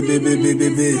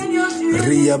 Rekebebebebe,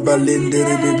 Riabalende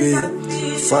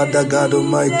Rebebe. Father God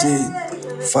Almighty,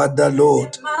 Father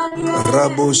Lord,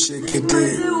 Rabo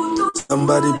Shekete.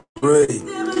 Somebody pray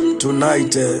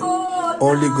tonight.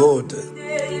 Only God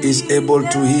is able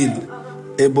to heal,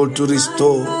 able to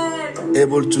restore,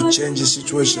 able to change the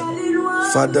situation.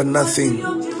 Father, nothing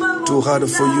too hard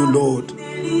for you, Lord.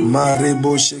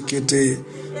 Marebo Shekete.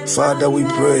 Father, we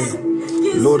pray.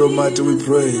 Lord Almighty, we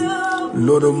pray.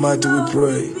 Lord Almighty, we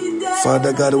pray.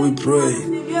 Father God, we pray.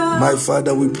 My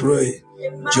Father, we pray.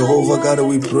 Jehovah God,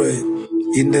 we pray.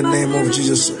 In the name of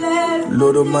Jesus.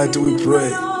 Lord Almighty, we pray.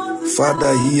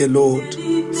 Father, hear, Lord.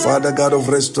 Father God of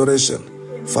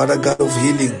restoration. Father God of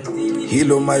healing.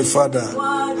 Heal, O my Father,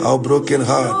 our broken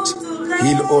heart.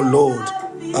 Heal, O Lord,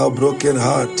 our broken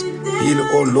heart. Heal,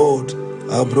 O Lord,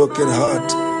 our broken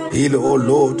heart. Heal, O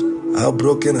Lord, our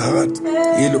broken heart.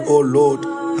 Heal, O Lord,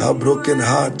 our broken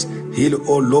heart. Heal,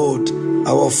 O Lord,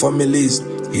 our families.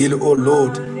 Heal, O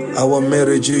Lord, our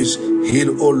marriages.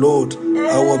 Heal, O Lord,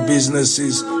 our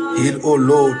businesses. Heal, O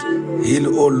Lord.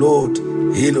 Heal, O Lord.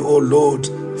 Heal, O Lord.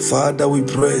 Father, we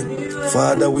pray.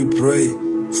 Father, we pray.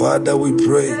 Father, we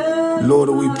pray. Lord,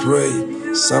 we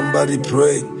pray. Somebody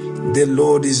pray. The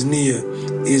Lord is near,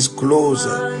 is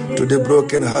closer to the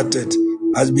brokenhearted,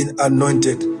 has been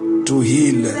anointed to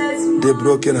heal the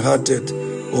brokenhearted.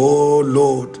 Oh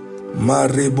Lord,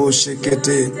 Marebo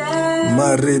Shekete,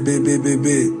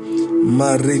 Marebebebebe,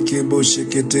 Marekebo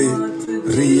Shekete,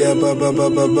 Ria Baba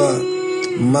Baba,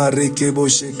 Marekebo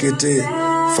Shekete.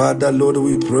 Father, Lord,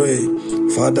 we pray.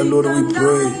 Father, Lord, we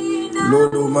pray.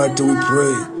 Lord Almighty, we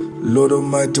pray. Lord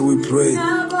Almighty, we pray.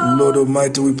 Lord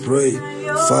Almighty, we pray.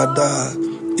 Father,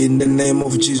 in the name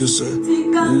of Jesus,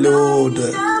 Lord,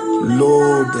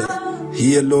 Lord,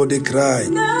 hear, Lord, the cry.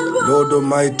 Lord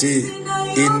Almighty,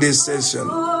 in this session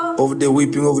of the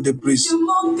weeping of the priest,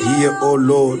 hear, oh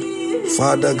Lord,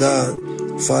 Father God,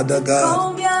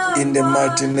 in the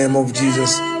mighty name of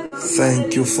Jesus.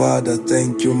 Thank you, Father.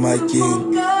 Thank you, my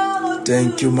King.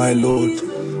 Thank you, my Lord.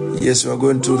 Yes, we are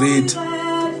going to read.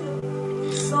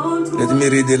 Let me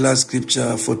read the last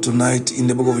scripture for tonight in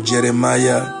the book of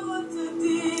Jeremiah,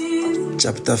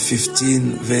 chapter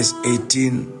 15, verse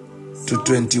 18 to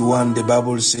 21. The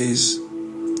Bible says,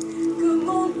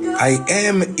 I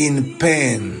am in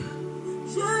pain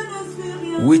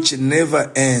which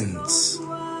never ends.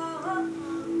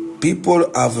 People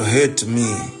have hurt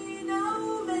me,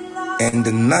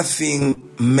 and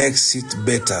nothing makes it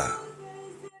better.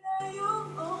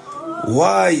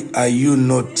 Why are you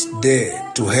not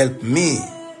there to help me?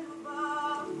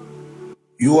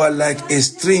 You are like a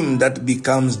stream that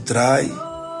becomes dry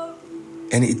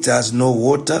and it has no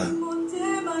water.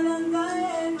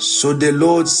 So the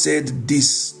Lord said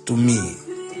this to me,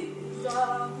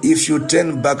 if you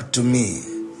turn back to me,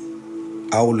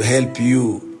 I will help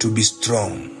you to be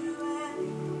strong.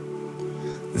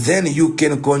 Then you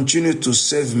can continue to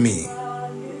serve me.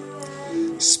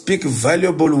 Speak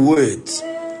valuable words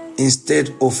instead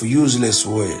of useless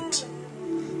words.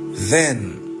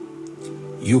 Then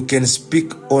you can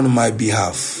speak on my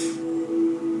behalf.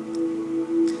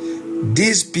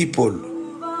 These people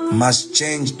must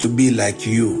change to be like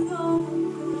you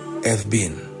have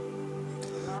been.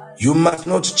 You must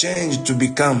not change to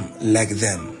become like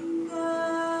them.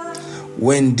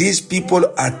 When these people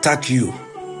attack you,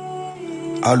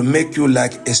 I'll make you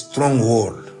like a strong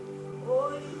wall.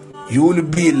 You will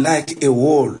be like a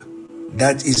wall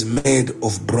that is made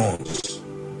of bronze.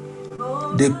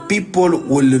 The people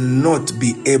will not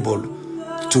be able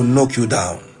to knock you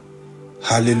down.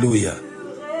 Hallelujah.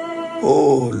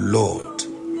 Oh Lord.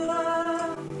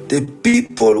 The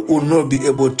people will not be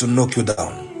able to knock you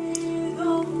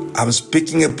down. I'm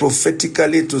speaking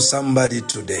prophetically to somebody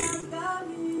today.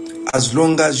 As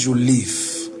long as you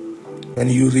live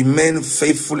and you remain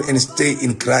faithful and stay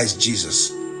in Christ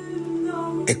Jesus,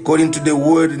 According to the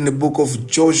word in the book of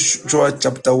Joshua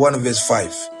chapter 1 verse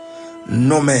 5,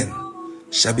 no man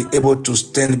shall be able to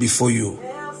stand before you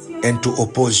and to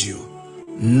oppose you.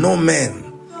 No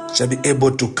man shall be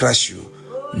able to crush you.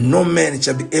 No man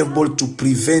shall be able to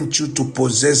prevent you to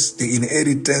possess the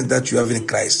inheritance that you have in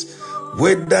Christ.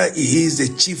 Whether he is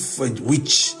a chief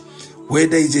witch,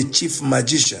 whether he is a chief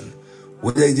magician,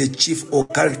 whether he is a chief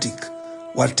occultic,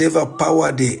 whatever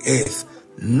power they have,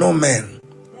 no man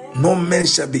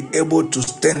shall be able to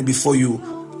stand before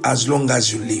you as long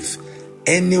as you live.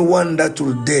 Anyone that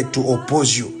will dare to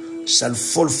oppose you shall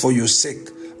fall for your sake,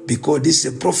 because this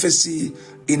is a prophecy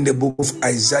in the book of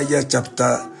Isaiah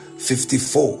chapter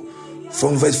 54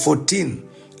 from verse 14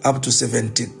 up to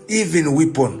 17. Even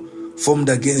weapon formed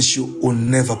against you will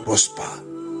never prosper.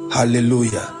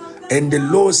 Hallelujah. And the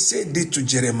Lord said this to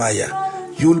Jeremiah,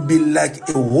 you'll be like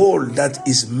a wall that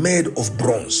is made of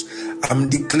bronze. I'm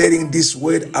declaring this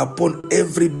word upon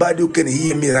everybody who can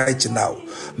hear me right now.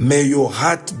 May your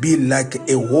heart be like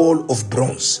a wall of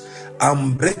bronze,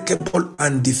 unbreakable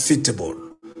and defeatable.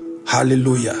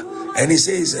 Hallelujah. And he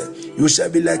says, you shall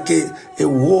be like a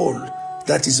wall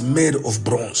that is made of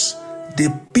bronze. The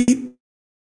people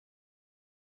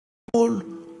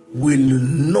will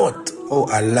not, oh,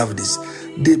 I love this.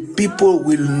 The people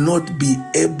will not be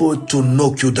able to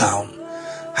knock you down.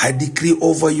 I decree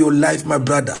over your life, my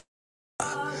brother.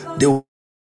 They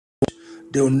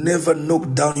will never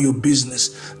knock down your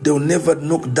business. They will never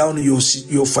knock down your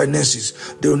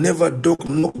finances. They will never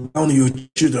knock down your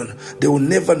children. They will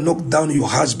never knock down your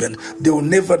husband. They will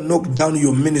never knock down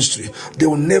your ministry. They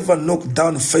will never knock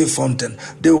down Faith Fountain.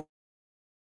 They will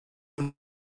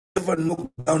never knock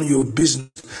down your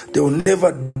business. They will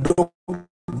never knock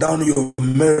down your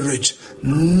marriage.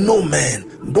 No man,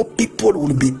 no people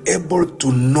will be able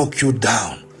to knock you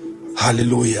down.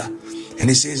 Hallelujah. And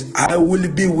he says, I will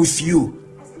be with you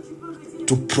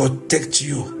to protect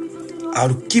you.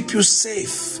 I'll keep you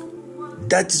safe.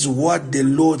 That is what the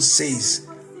Lord says.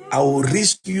 I will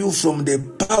rescue you from the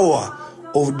power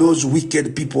of those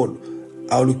wicked people.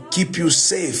 I will keep you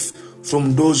safe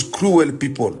from those cruel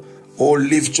people. Oh,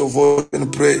 lift your voice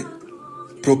and pray.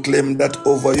 Proclaim that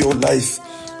over your life.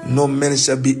 No man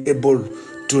shall be able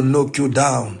to knock you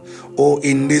down. Or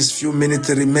in these few minutes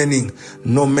remaining,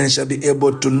 no man shall be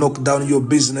able to knock down your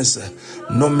business.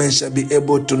 No man shall be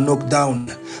able to knock down,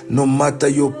 no matter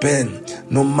your pain,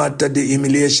 no matter the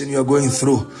humiliation you are going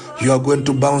through. You are going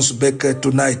to bounce back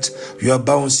tonight. You are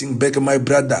bouncing back, my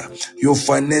brother. Your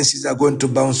finances are going to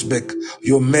bounce back.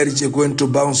 Your marriage is going to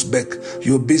bounce back.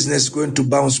 Your business is going to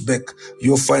bounce back.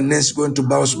 Your finance is going to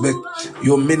bounce back.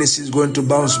 Your ministry is going to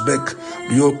bounce back.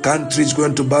 Your country is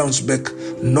going to bounce back.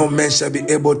 No man shall be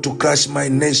able to crush my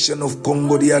nation of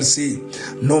Congo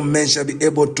DRC. No man shall be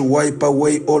able to wipe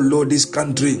away, oh Lord, this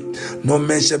country. No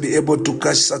man shall be able to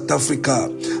crush South Africa.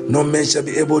 No man shall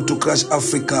be able to crush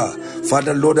Africa.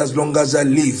 Father, Lord, as long as I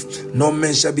live, no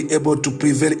man shall be able to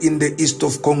prevail in the east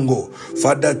of Congo.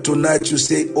 Father, tonight you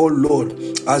say, oh Lord,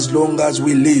 as long as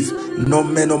we live, no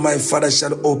man, oh my Father,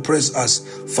 shall oppress us.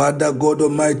 Father, God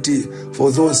Almighty,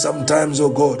 for those sometimes, oh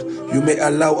God, you may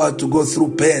allow us to go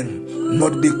through pain,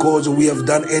 not because we have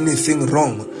done anything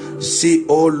wrong. See,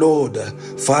 oh Lord,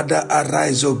 Father,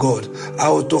 arise, oh God.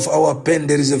 Out of our pain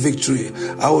there is a victory.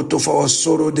 Out of our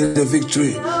sorrow there is a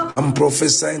victory. I'm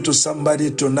prophesying to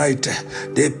somebody tonight.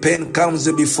 The pain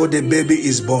comes before the baby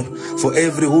is born. For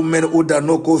every woman who does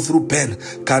not go through pain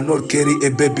cannot carry a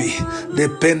baby.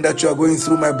 The pain that you are going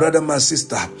through, my brother, my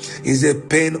sister, is a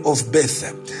pain of birth.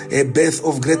 A birth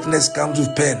of greatness comes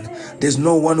with pain. There's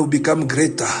no one who becomes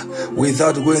greater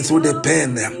without going through the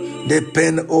pain. The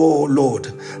pain, oh Lord,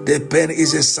 the pain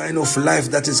is a sign of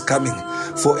life that is coming.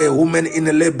 For a woman in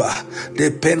labor,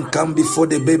 the pain comes before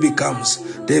the baby comes.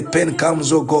 The pain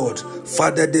comes, oh God.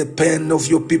 Father, the pain of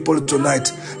your people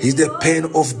tonight is the pain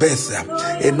of birth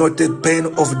and not the pain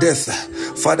of death.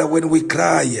 Father, when we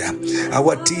cry,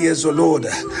 our tears, oh Lord,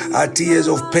 are tears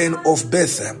of pain of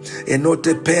birth and not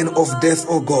the pain of death,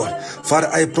 oh God. Father,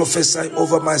 I prophesy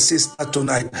over my sister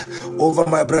tonight, over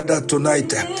my brother tonight.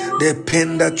 The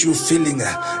pain that you're feeling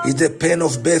is the pain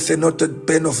of birth and not the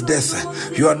pain of death.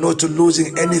 You are not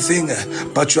losing anything,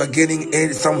 but you are gaining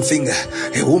something.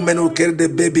 A woman will carry the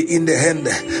baby in the hand,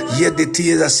 yet the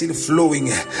tears are still flowing,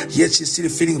 yet she's still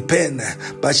feeling pain,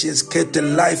 but she has kept the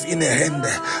life in her hand.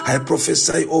 I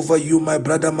prophesy over you, my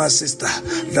brother, my sister.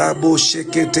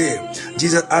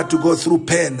 Jesus had to go through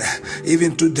pain,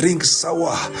 even to drink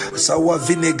sour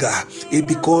vinegar,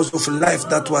 because of life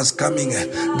that was coming.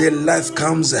 The life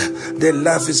comes, the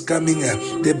life is coming.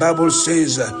 The Bible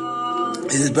says,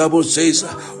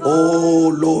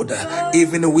 Oh Lord,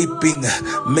 even weeping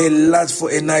may last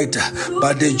for a night,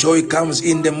 but the joy comes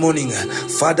in the morning.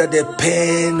 Father, the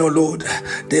pain, oh Lord,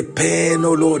 the pain,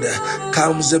 oh Lord,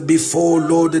 comes before,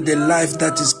 Lord, the life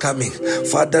that is coming.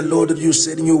 Father, Lord, you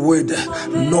said in your word,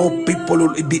 no people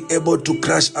will be able to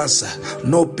crush us.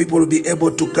 No people will be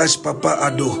able to crush Papa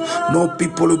Ado. No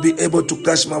people will be able to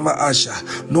crush Mama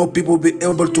Asha. No people will be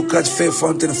able to crush Faith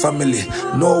Fountain family.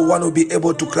 No one will be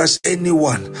able to crush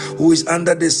anyone who is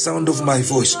under the sound of my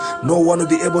voice. No one will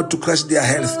be able to crush their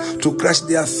health, to crush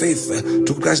their faith,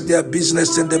 to crush their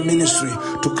business and the ministry,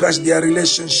 to crush their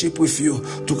relationship with you,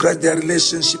 to crush their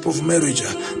relationship of marriage,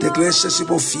 the relationship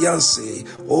of fiancé.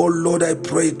 Oh Lord, I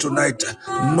pray tonight,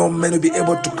 no man will be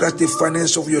able to crush the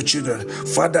finance of your children.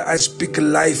 Father, I speak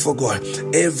life, oh God.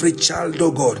 Every child,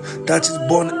 oh God, that is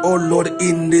born, oh Lord,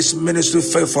 in this ministry,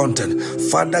 Faith Fountain.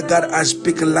 Father God, I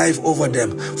speak life over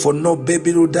them, for no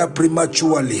baby will die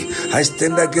prematurely. I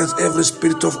stand against every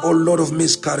spirit of, oh Lord, of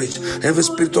miscarriage, every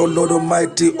spirit, oh Lord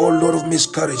Almighty, oh Lord of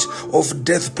miscarriage, of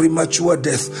death, premature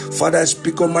death. Father, I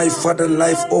speak, oh my Father,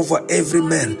 life over every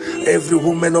man, every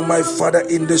woman, oh my Father,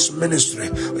 in this ministry,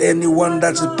 anyone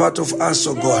that's a part of us,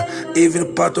 oh God,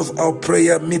 even part of our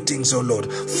prayer meetings, oh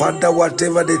Lord. Father,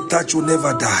 whatever they touch will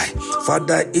never die.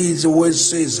 Father, His word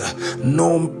says,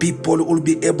 no people will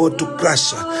be able to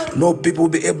crush, no people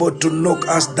will be able to knock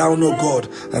us down, oh God.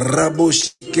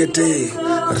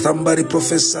 Raboshikete. Somebody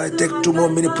prophesy, take 2 more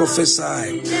minutes,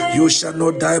 prophesy. You shall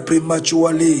not die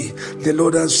prematurely. The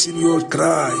Lord has seen your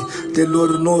cry. The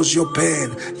Lord knows your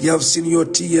pain. He has seen your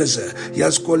tears. He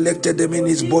has collected them in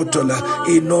His bottle.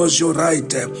 He knows your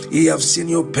right. He has seen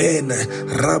your pain.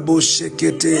 Rabo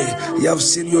Shekete. He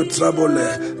has seen your trouble.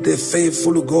 The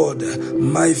faithful God,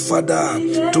 my Father,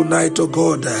 tonight, oh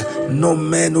God, no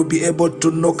man will be able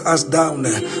to knock us down.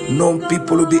 No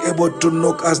people will be able to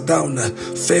knock us down.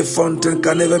 Faith Fountain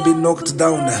can never be knocked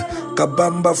down.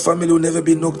 Kabamba family will never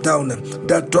be knocked down.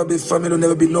 That Toby family will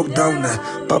never be knocked down.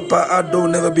 Papa Ado will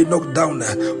never be knocked down.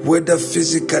 Whether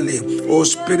physically or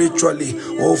spiritually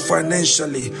or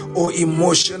financially or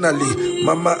emotionally,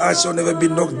 Mama Asha will never be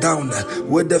knocked down.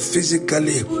 Whether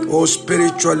physically or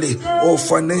spiritually or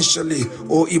financially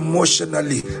or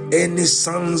emotionally, any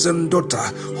sons and daughter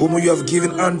whom you have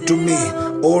given unto me,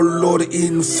 oh Lord,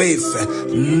 in faith,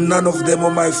 none of them, oh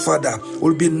my Father,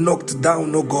 will be knocked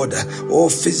down, oh God, or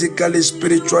physically,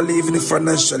 spiritually, even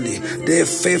financially. Their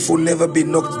faith will never be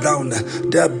knocked down.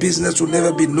 Their business will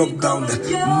never be knocked down.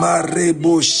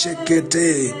 Marebo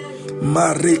shekete,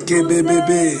 mareke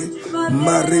bebebe.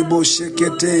 Marebo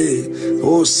shekete.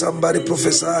 Oh, somebody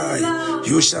prophesy.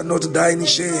 You shall not die in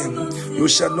shame. You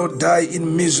shall not die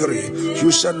in misery.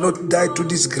 You shall not die to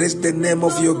disgrace the name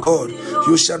of your God.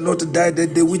 You shall not die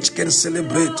that the witch can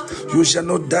celebrate. You shall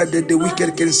not die that the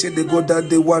wicked can say the God that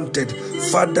they wanted.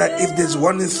 Father, if there's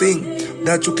one thing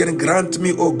that you can grant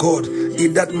me, oh God,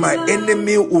 is that my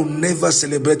enemy will never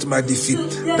celebrate my defeat,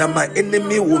 that my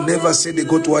enemy will never say they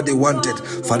got what they wanted.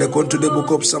 Father, come to the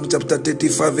book of Psalm chapter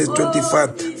 35 verse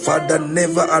 25. Father,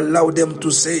 never allow them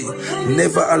to say,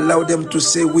 never allow them to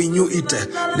say we knew it,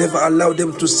 never allow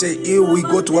them to say, here we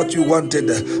got what we wanted.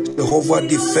 Jehovah,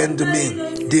 defend me.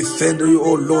 Defend you,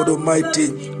 oh Lord Almighty.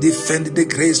 Defend the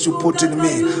grace you put in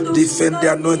me. Defend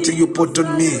the anointing you put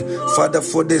on me. Father,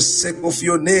 for the sake of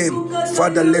your name,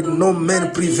 Father, let no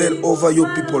man prevail over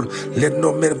your people. Let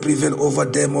no man prevail over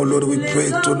them, oh Lord, we pray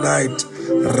tonight.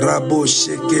 Rabo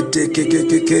shekete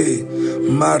kekekeke.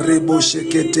 Marebo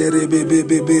shekete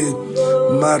rebebebebe.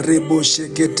 Marebo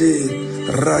shekete.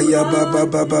 Raya baba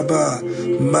baba baba.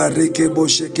 Mareke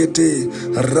boshekete.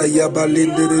 Raya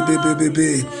balende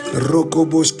rebebebebe. Roko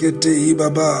boshkete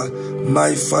ibaba.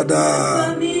 My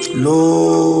Father,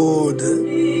 Lord,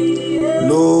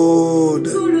 Lord.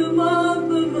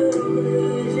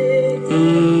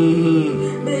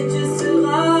 Mais tu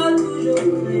seras toujours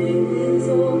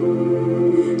présent.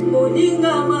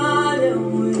 Moninga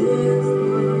malheureuse,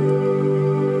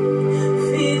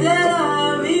 fidèle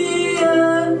à vie.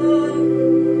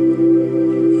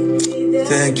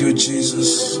 Thank you,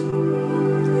 Jesus.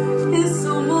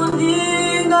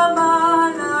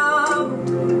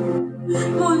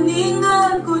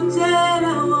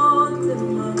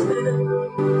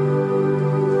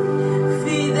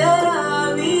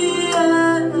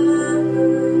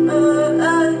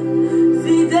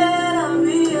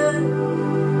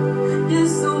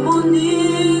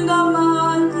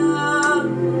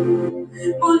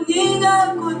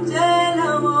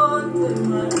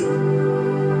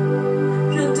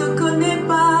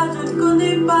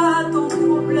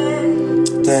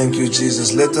 Thank you,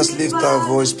 Jesus. Let us lift our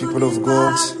voice, people of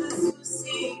God.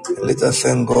 Let us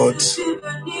thank God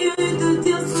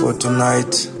for for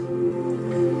tonight.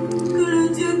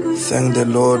 Thank the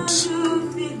Lord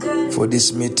for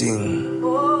this meeting.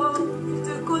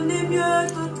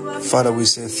 Father, we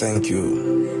say thank you.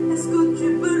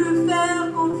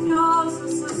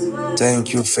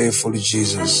 Thank you, faithful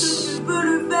Jesus.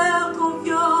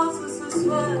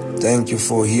 Thank you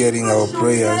for hearing our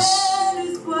prayers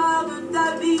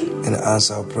and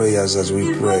answer our prayers as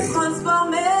we pray.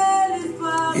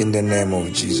 In the name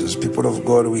of Jesus. People of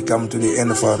God, we come to the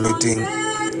end of our meeting.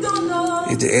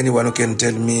 Is there anyone who can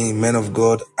tell me, man of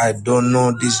God, I don't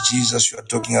know this Jesus you are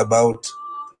talking about?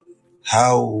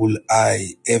 How will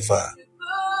I ever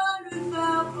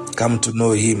come to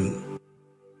know him?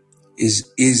 It's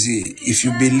easy. If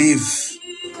you believe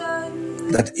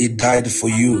that he died for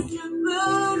you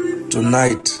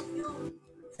tonight,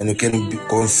 and you can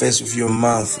confess with your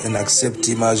mouth and accept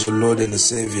him as your Lord and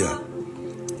Savior,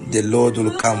 the Lord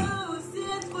will come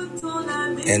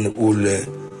and will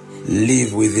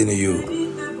live within you.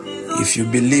 If you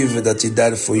believe that he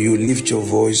died for you, lift your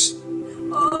voice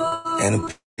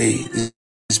and pray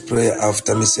this prayer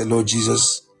after me. Say, Lord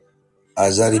Jesus,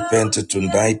 as I repent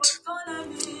tonight,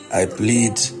 I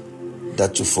plead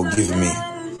that you forgive me,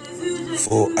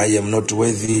 for I am not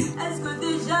worthy.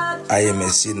 I am a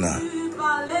sinner.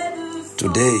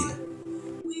 Today,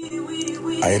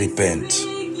 I repent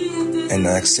and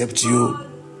I accept you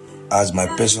as my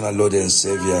personal Lord and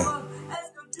Savior.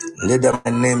 Let that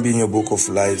my name be in your book of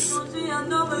life.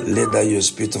 Let that your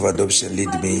spirit of adoption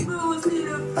lead me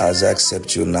as I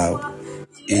accept you now.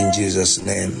 In Jesus'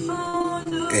 name,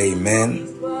 amen.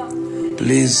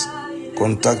 Please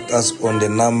contact us on the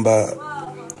number,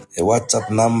 a WhatsApp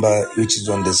number which is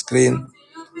on the screen,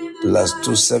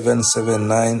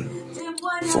 +2779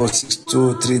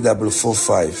 462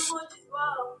 3445,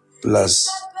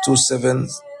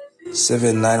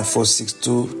 +2779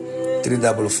 462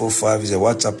 3445 is a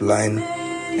WhatsApp line,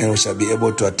 and we shall be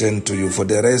able to attend to you. For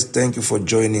the rest, thank you for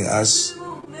joining us.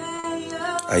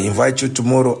 I invite you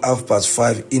tomorrow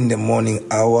 5:30 in the morning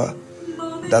hour.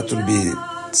 That will be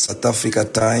South Africa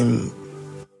time.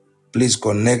 Please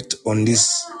connect on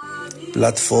this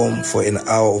platform for an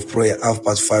hour of prayer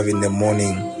 5:30 in the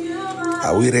morning.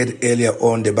 We read earlier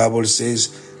on, the Bible says,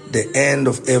 the end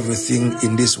of everything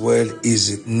in this world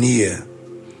is near.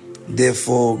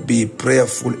 Therefore, be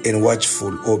prayerful and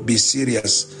watchful, or be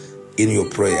serious in your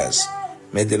prayers.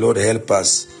 May the Lord help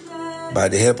us. By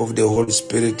the help of the Holy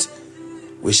Spirit,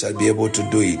 we shall be able to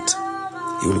do it.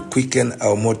 He will quicken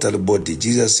our mortal body.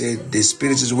 Jesus said, the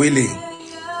spirit is willing,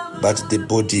 but the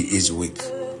body is weak.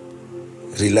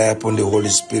 Rely upon the Holy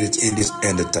Spirit in this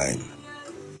end time.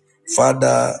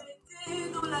 Father,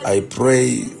 I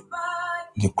pray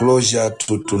in closure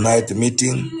to tonight's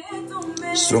meeting,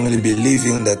 strongly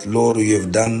believing that, Lord, you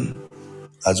have done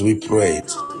as we prayed.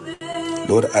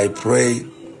 Lord, I pray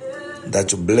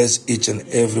that you bless each and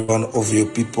every one of your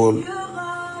people,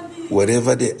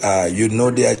 wherever they are. You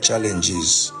know their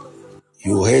challenges.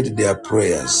 You heard their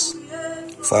prayers.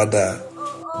 Father,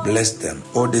 bless them.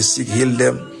 All the sick, heal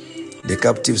them. The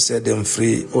captives, set them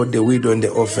free. All the widow and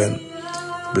the orphan,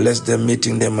 bless them,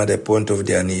 meeting them at the point of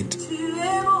their need.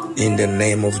 In the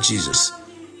name of Jesus.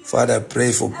 Father, I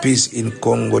pray for peace in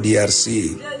Congo,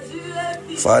 DRC.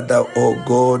 Father, oh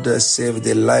God, save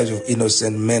the lives of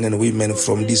innocent men and women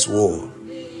from this war.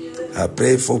 I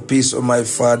pray for peace, oh my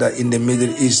Father, in the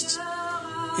Middle East,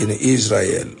 in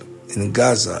Israel, in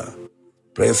Gaza.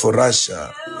 Pray for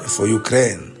Russia, for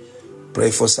Ukraine.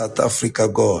 Pray for South Africa,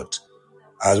 God.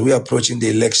 As we are approaching the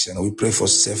election, we pray for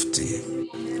safety.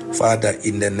 Father,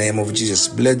 in the name of Jesus,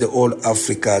 bless the whole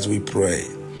Africa as we pray.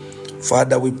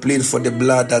 Father, we plead for the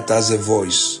blood that has a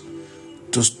voice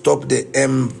to stop the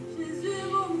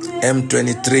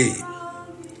M23.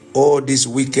 All these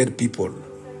wicked people,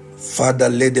 Father,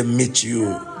 let them meet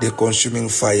you, the consuming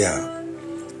fire.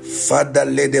 Father,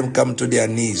 let them come to their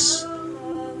knees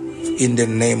in the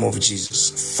name of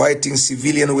Jesus. Fighting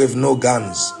civilians who have no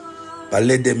guns, but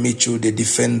let them meet you, the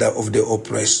defender of the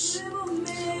oppressed.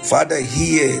 Father,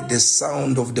 hear the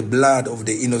sound of the blood of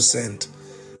the innocent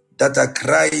that are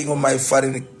crying, oh my Father,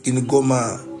 in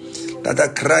Goma, that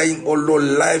are crying, oh Lord,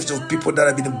 lives of people that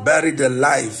have been buried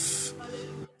alive.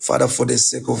 Father, for the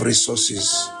sake of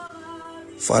resources,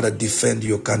 Father, defend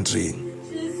your country.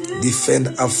 Defend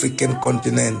African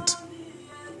continent.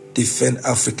 Defend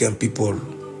African people.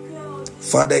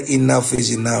 Father, enough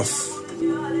is enough.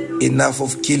 Enough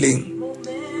of killing.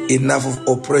 Enough of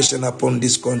oppression upon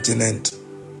this continent.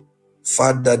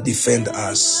 Father, defend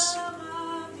us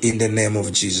in the name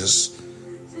of Jesus.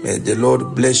 May the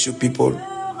Lord bless you, people.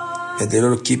 May the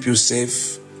Lord keep you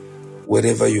safe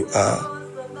wherever you are.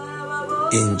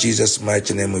 In Jesus'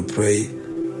 mighty name we pray.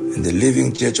 And the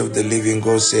Living Church of the Living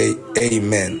God say,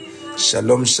 Amen.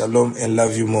 Shalom, shalom, and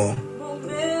love you more.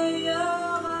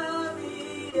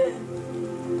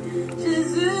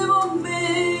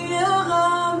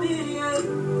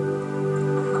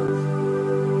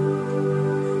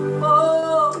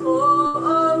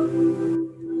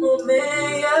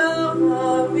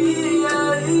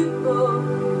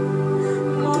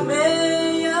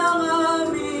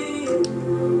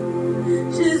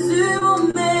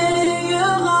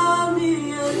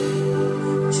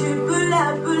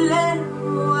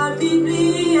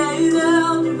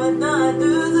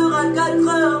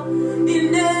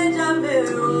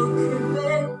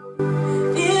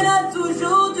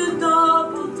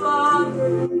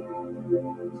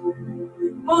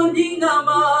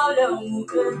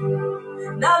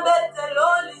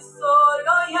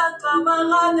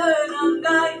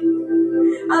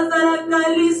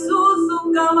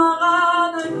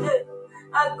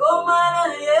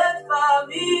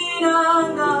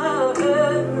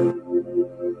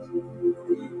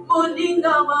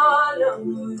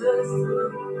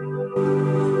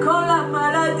 Quand la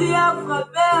maladie a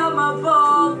frappé à ma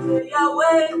porte,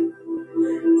 Yahweh,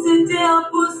 c'était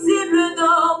impossible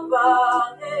d'en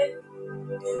parler.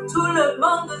 Tout le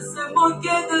monde se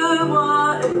moquait de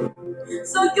moi.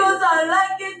 Ce que Zala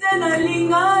qui était dans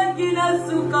l'Inga qui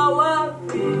n'a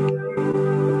wapi.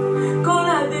 Quand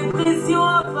la dépression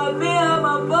a frappé à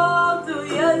ma porte,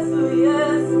 yes,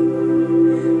 yes.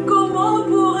 Comment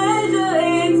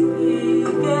pourrais-je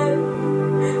expliquer?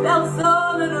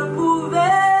 Personne ne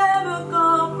pouvait me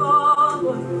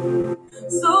comprendre.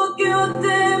 Ce que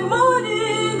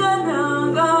témoigne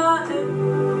d'Ananga.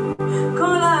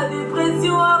 Quand la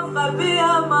dépression a frappé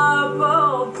à ma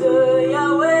porte,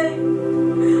 Yahweh,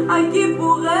 à qui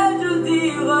pourrais-je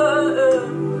dire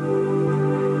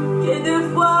que des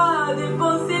fois des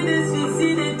pensées de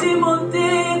suicide étaient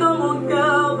montées dans mon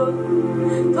cœur?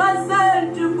 Toi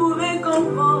seul tu pouvais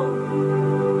comprendre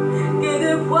que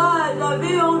des fois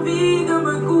j'avais envie de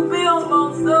me couper en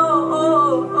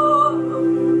morceaux.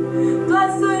 Toi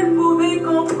seul pouvais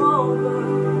comprendre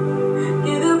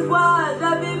que des fois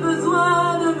j'avais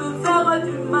besoin de me faire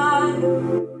du mal.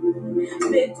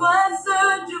 Mais toi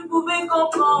seul tu pouvais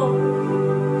comprendre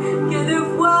que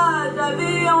des fois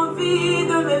j'avais envie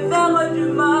de me faire du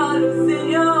mal.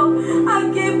 Seigneur, à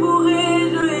qui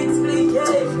pourrais-je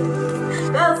expliquer?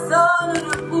 Personne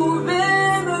ne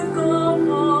pouvait me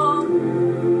comprendre.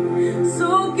 Ce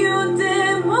que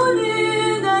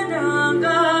témoigne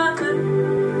d'Ananga,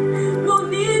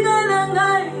 mon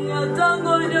Idananga,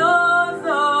 Yatango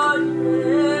Yoso,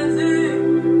 Jésus,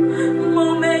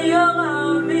 mon meilleur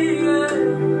ami,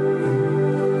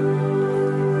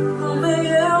 mon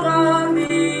meilleur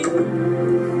ami,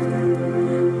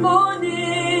 mon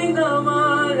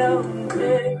Idangamala,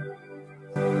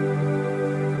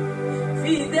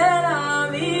 fidèle à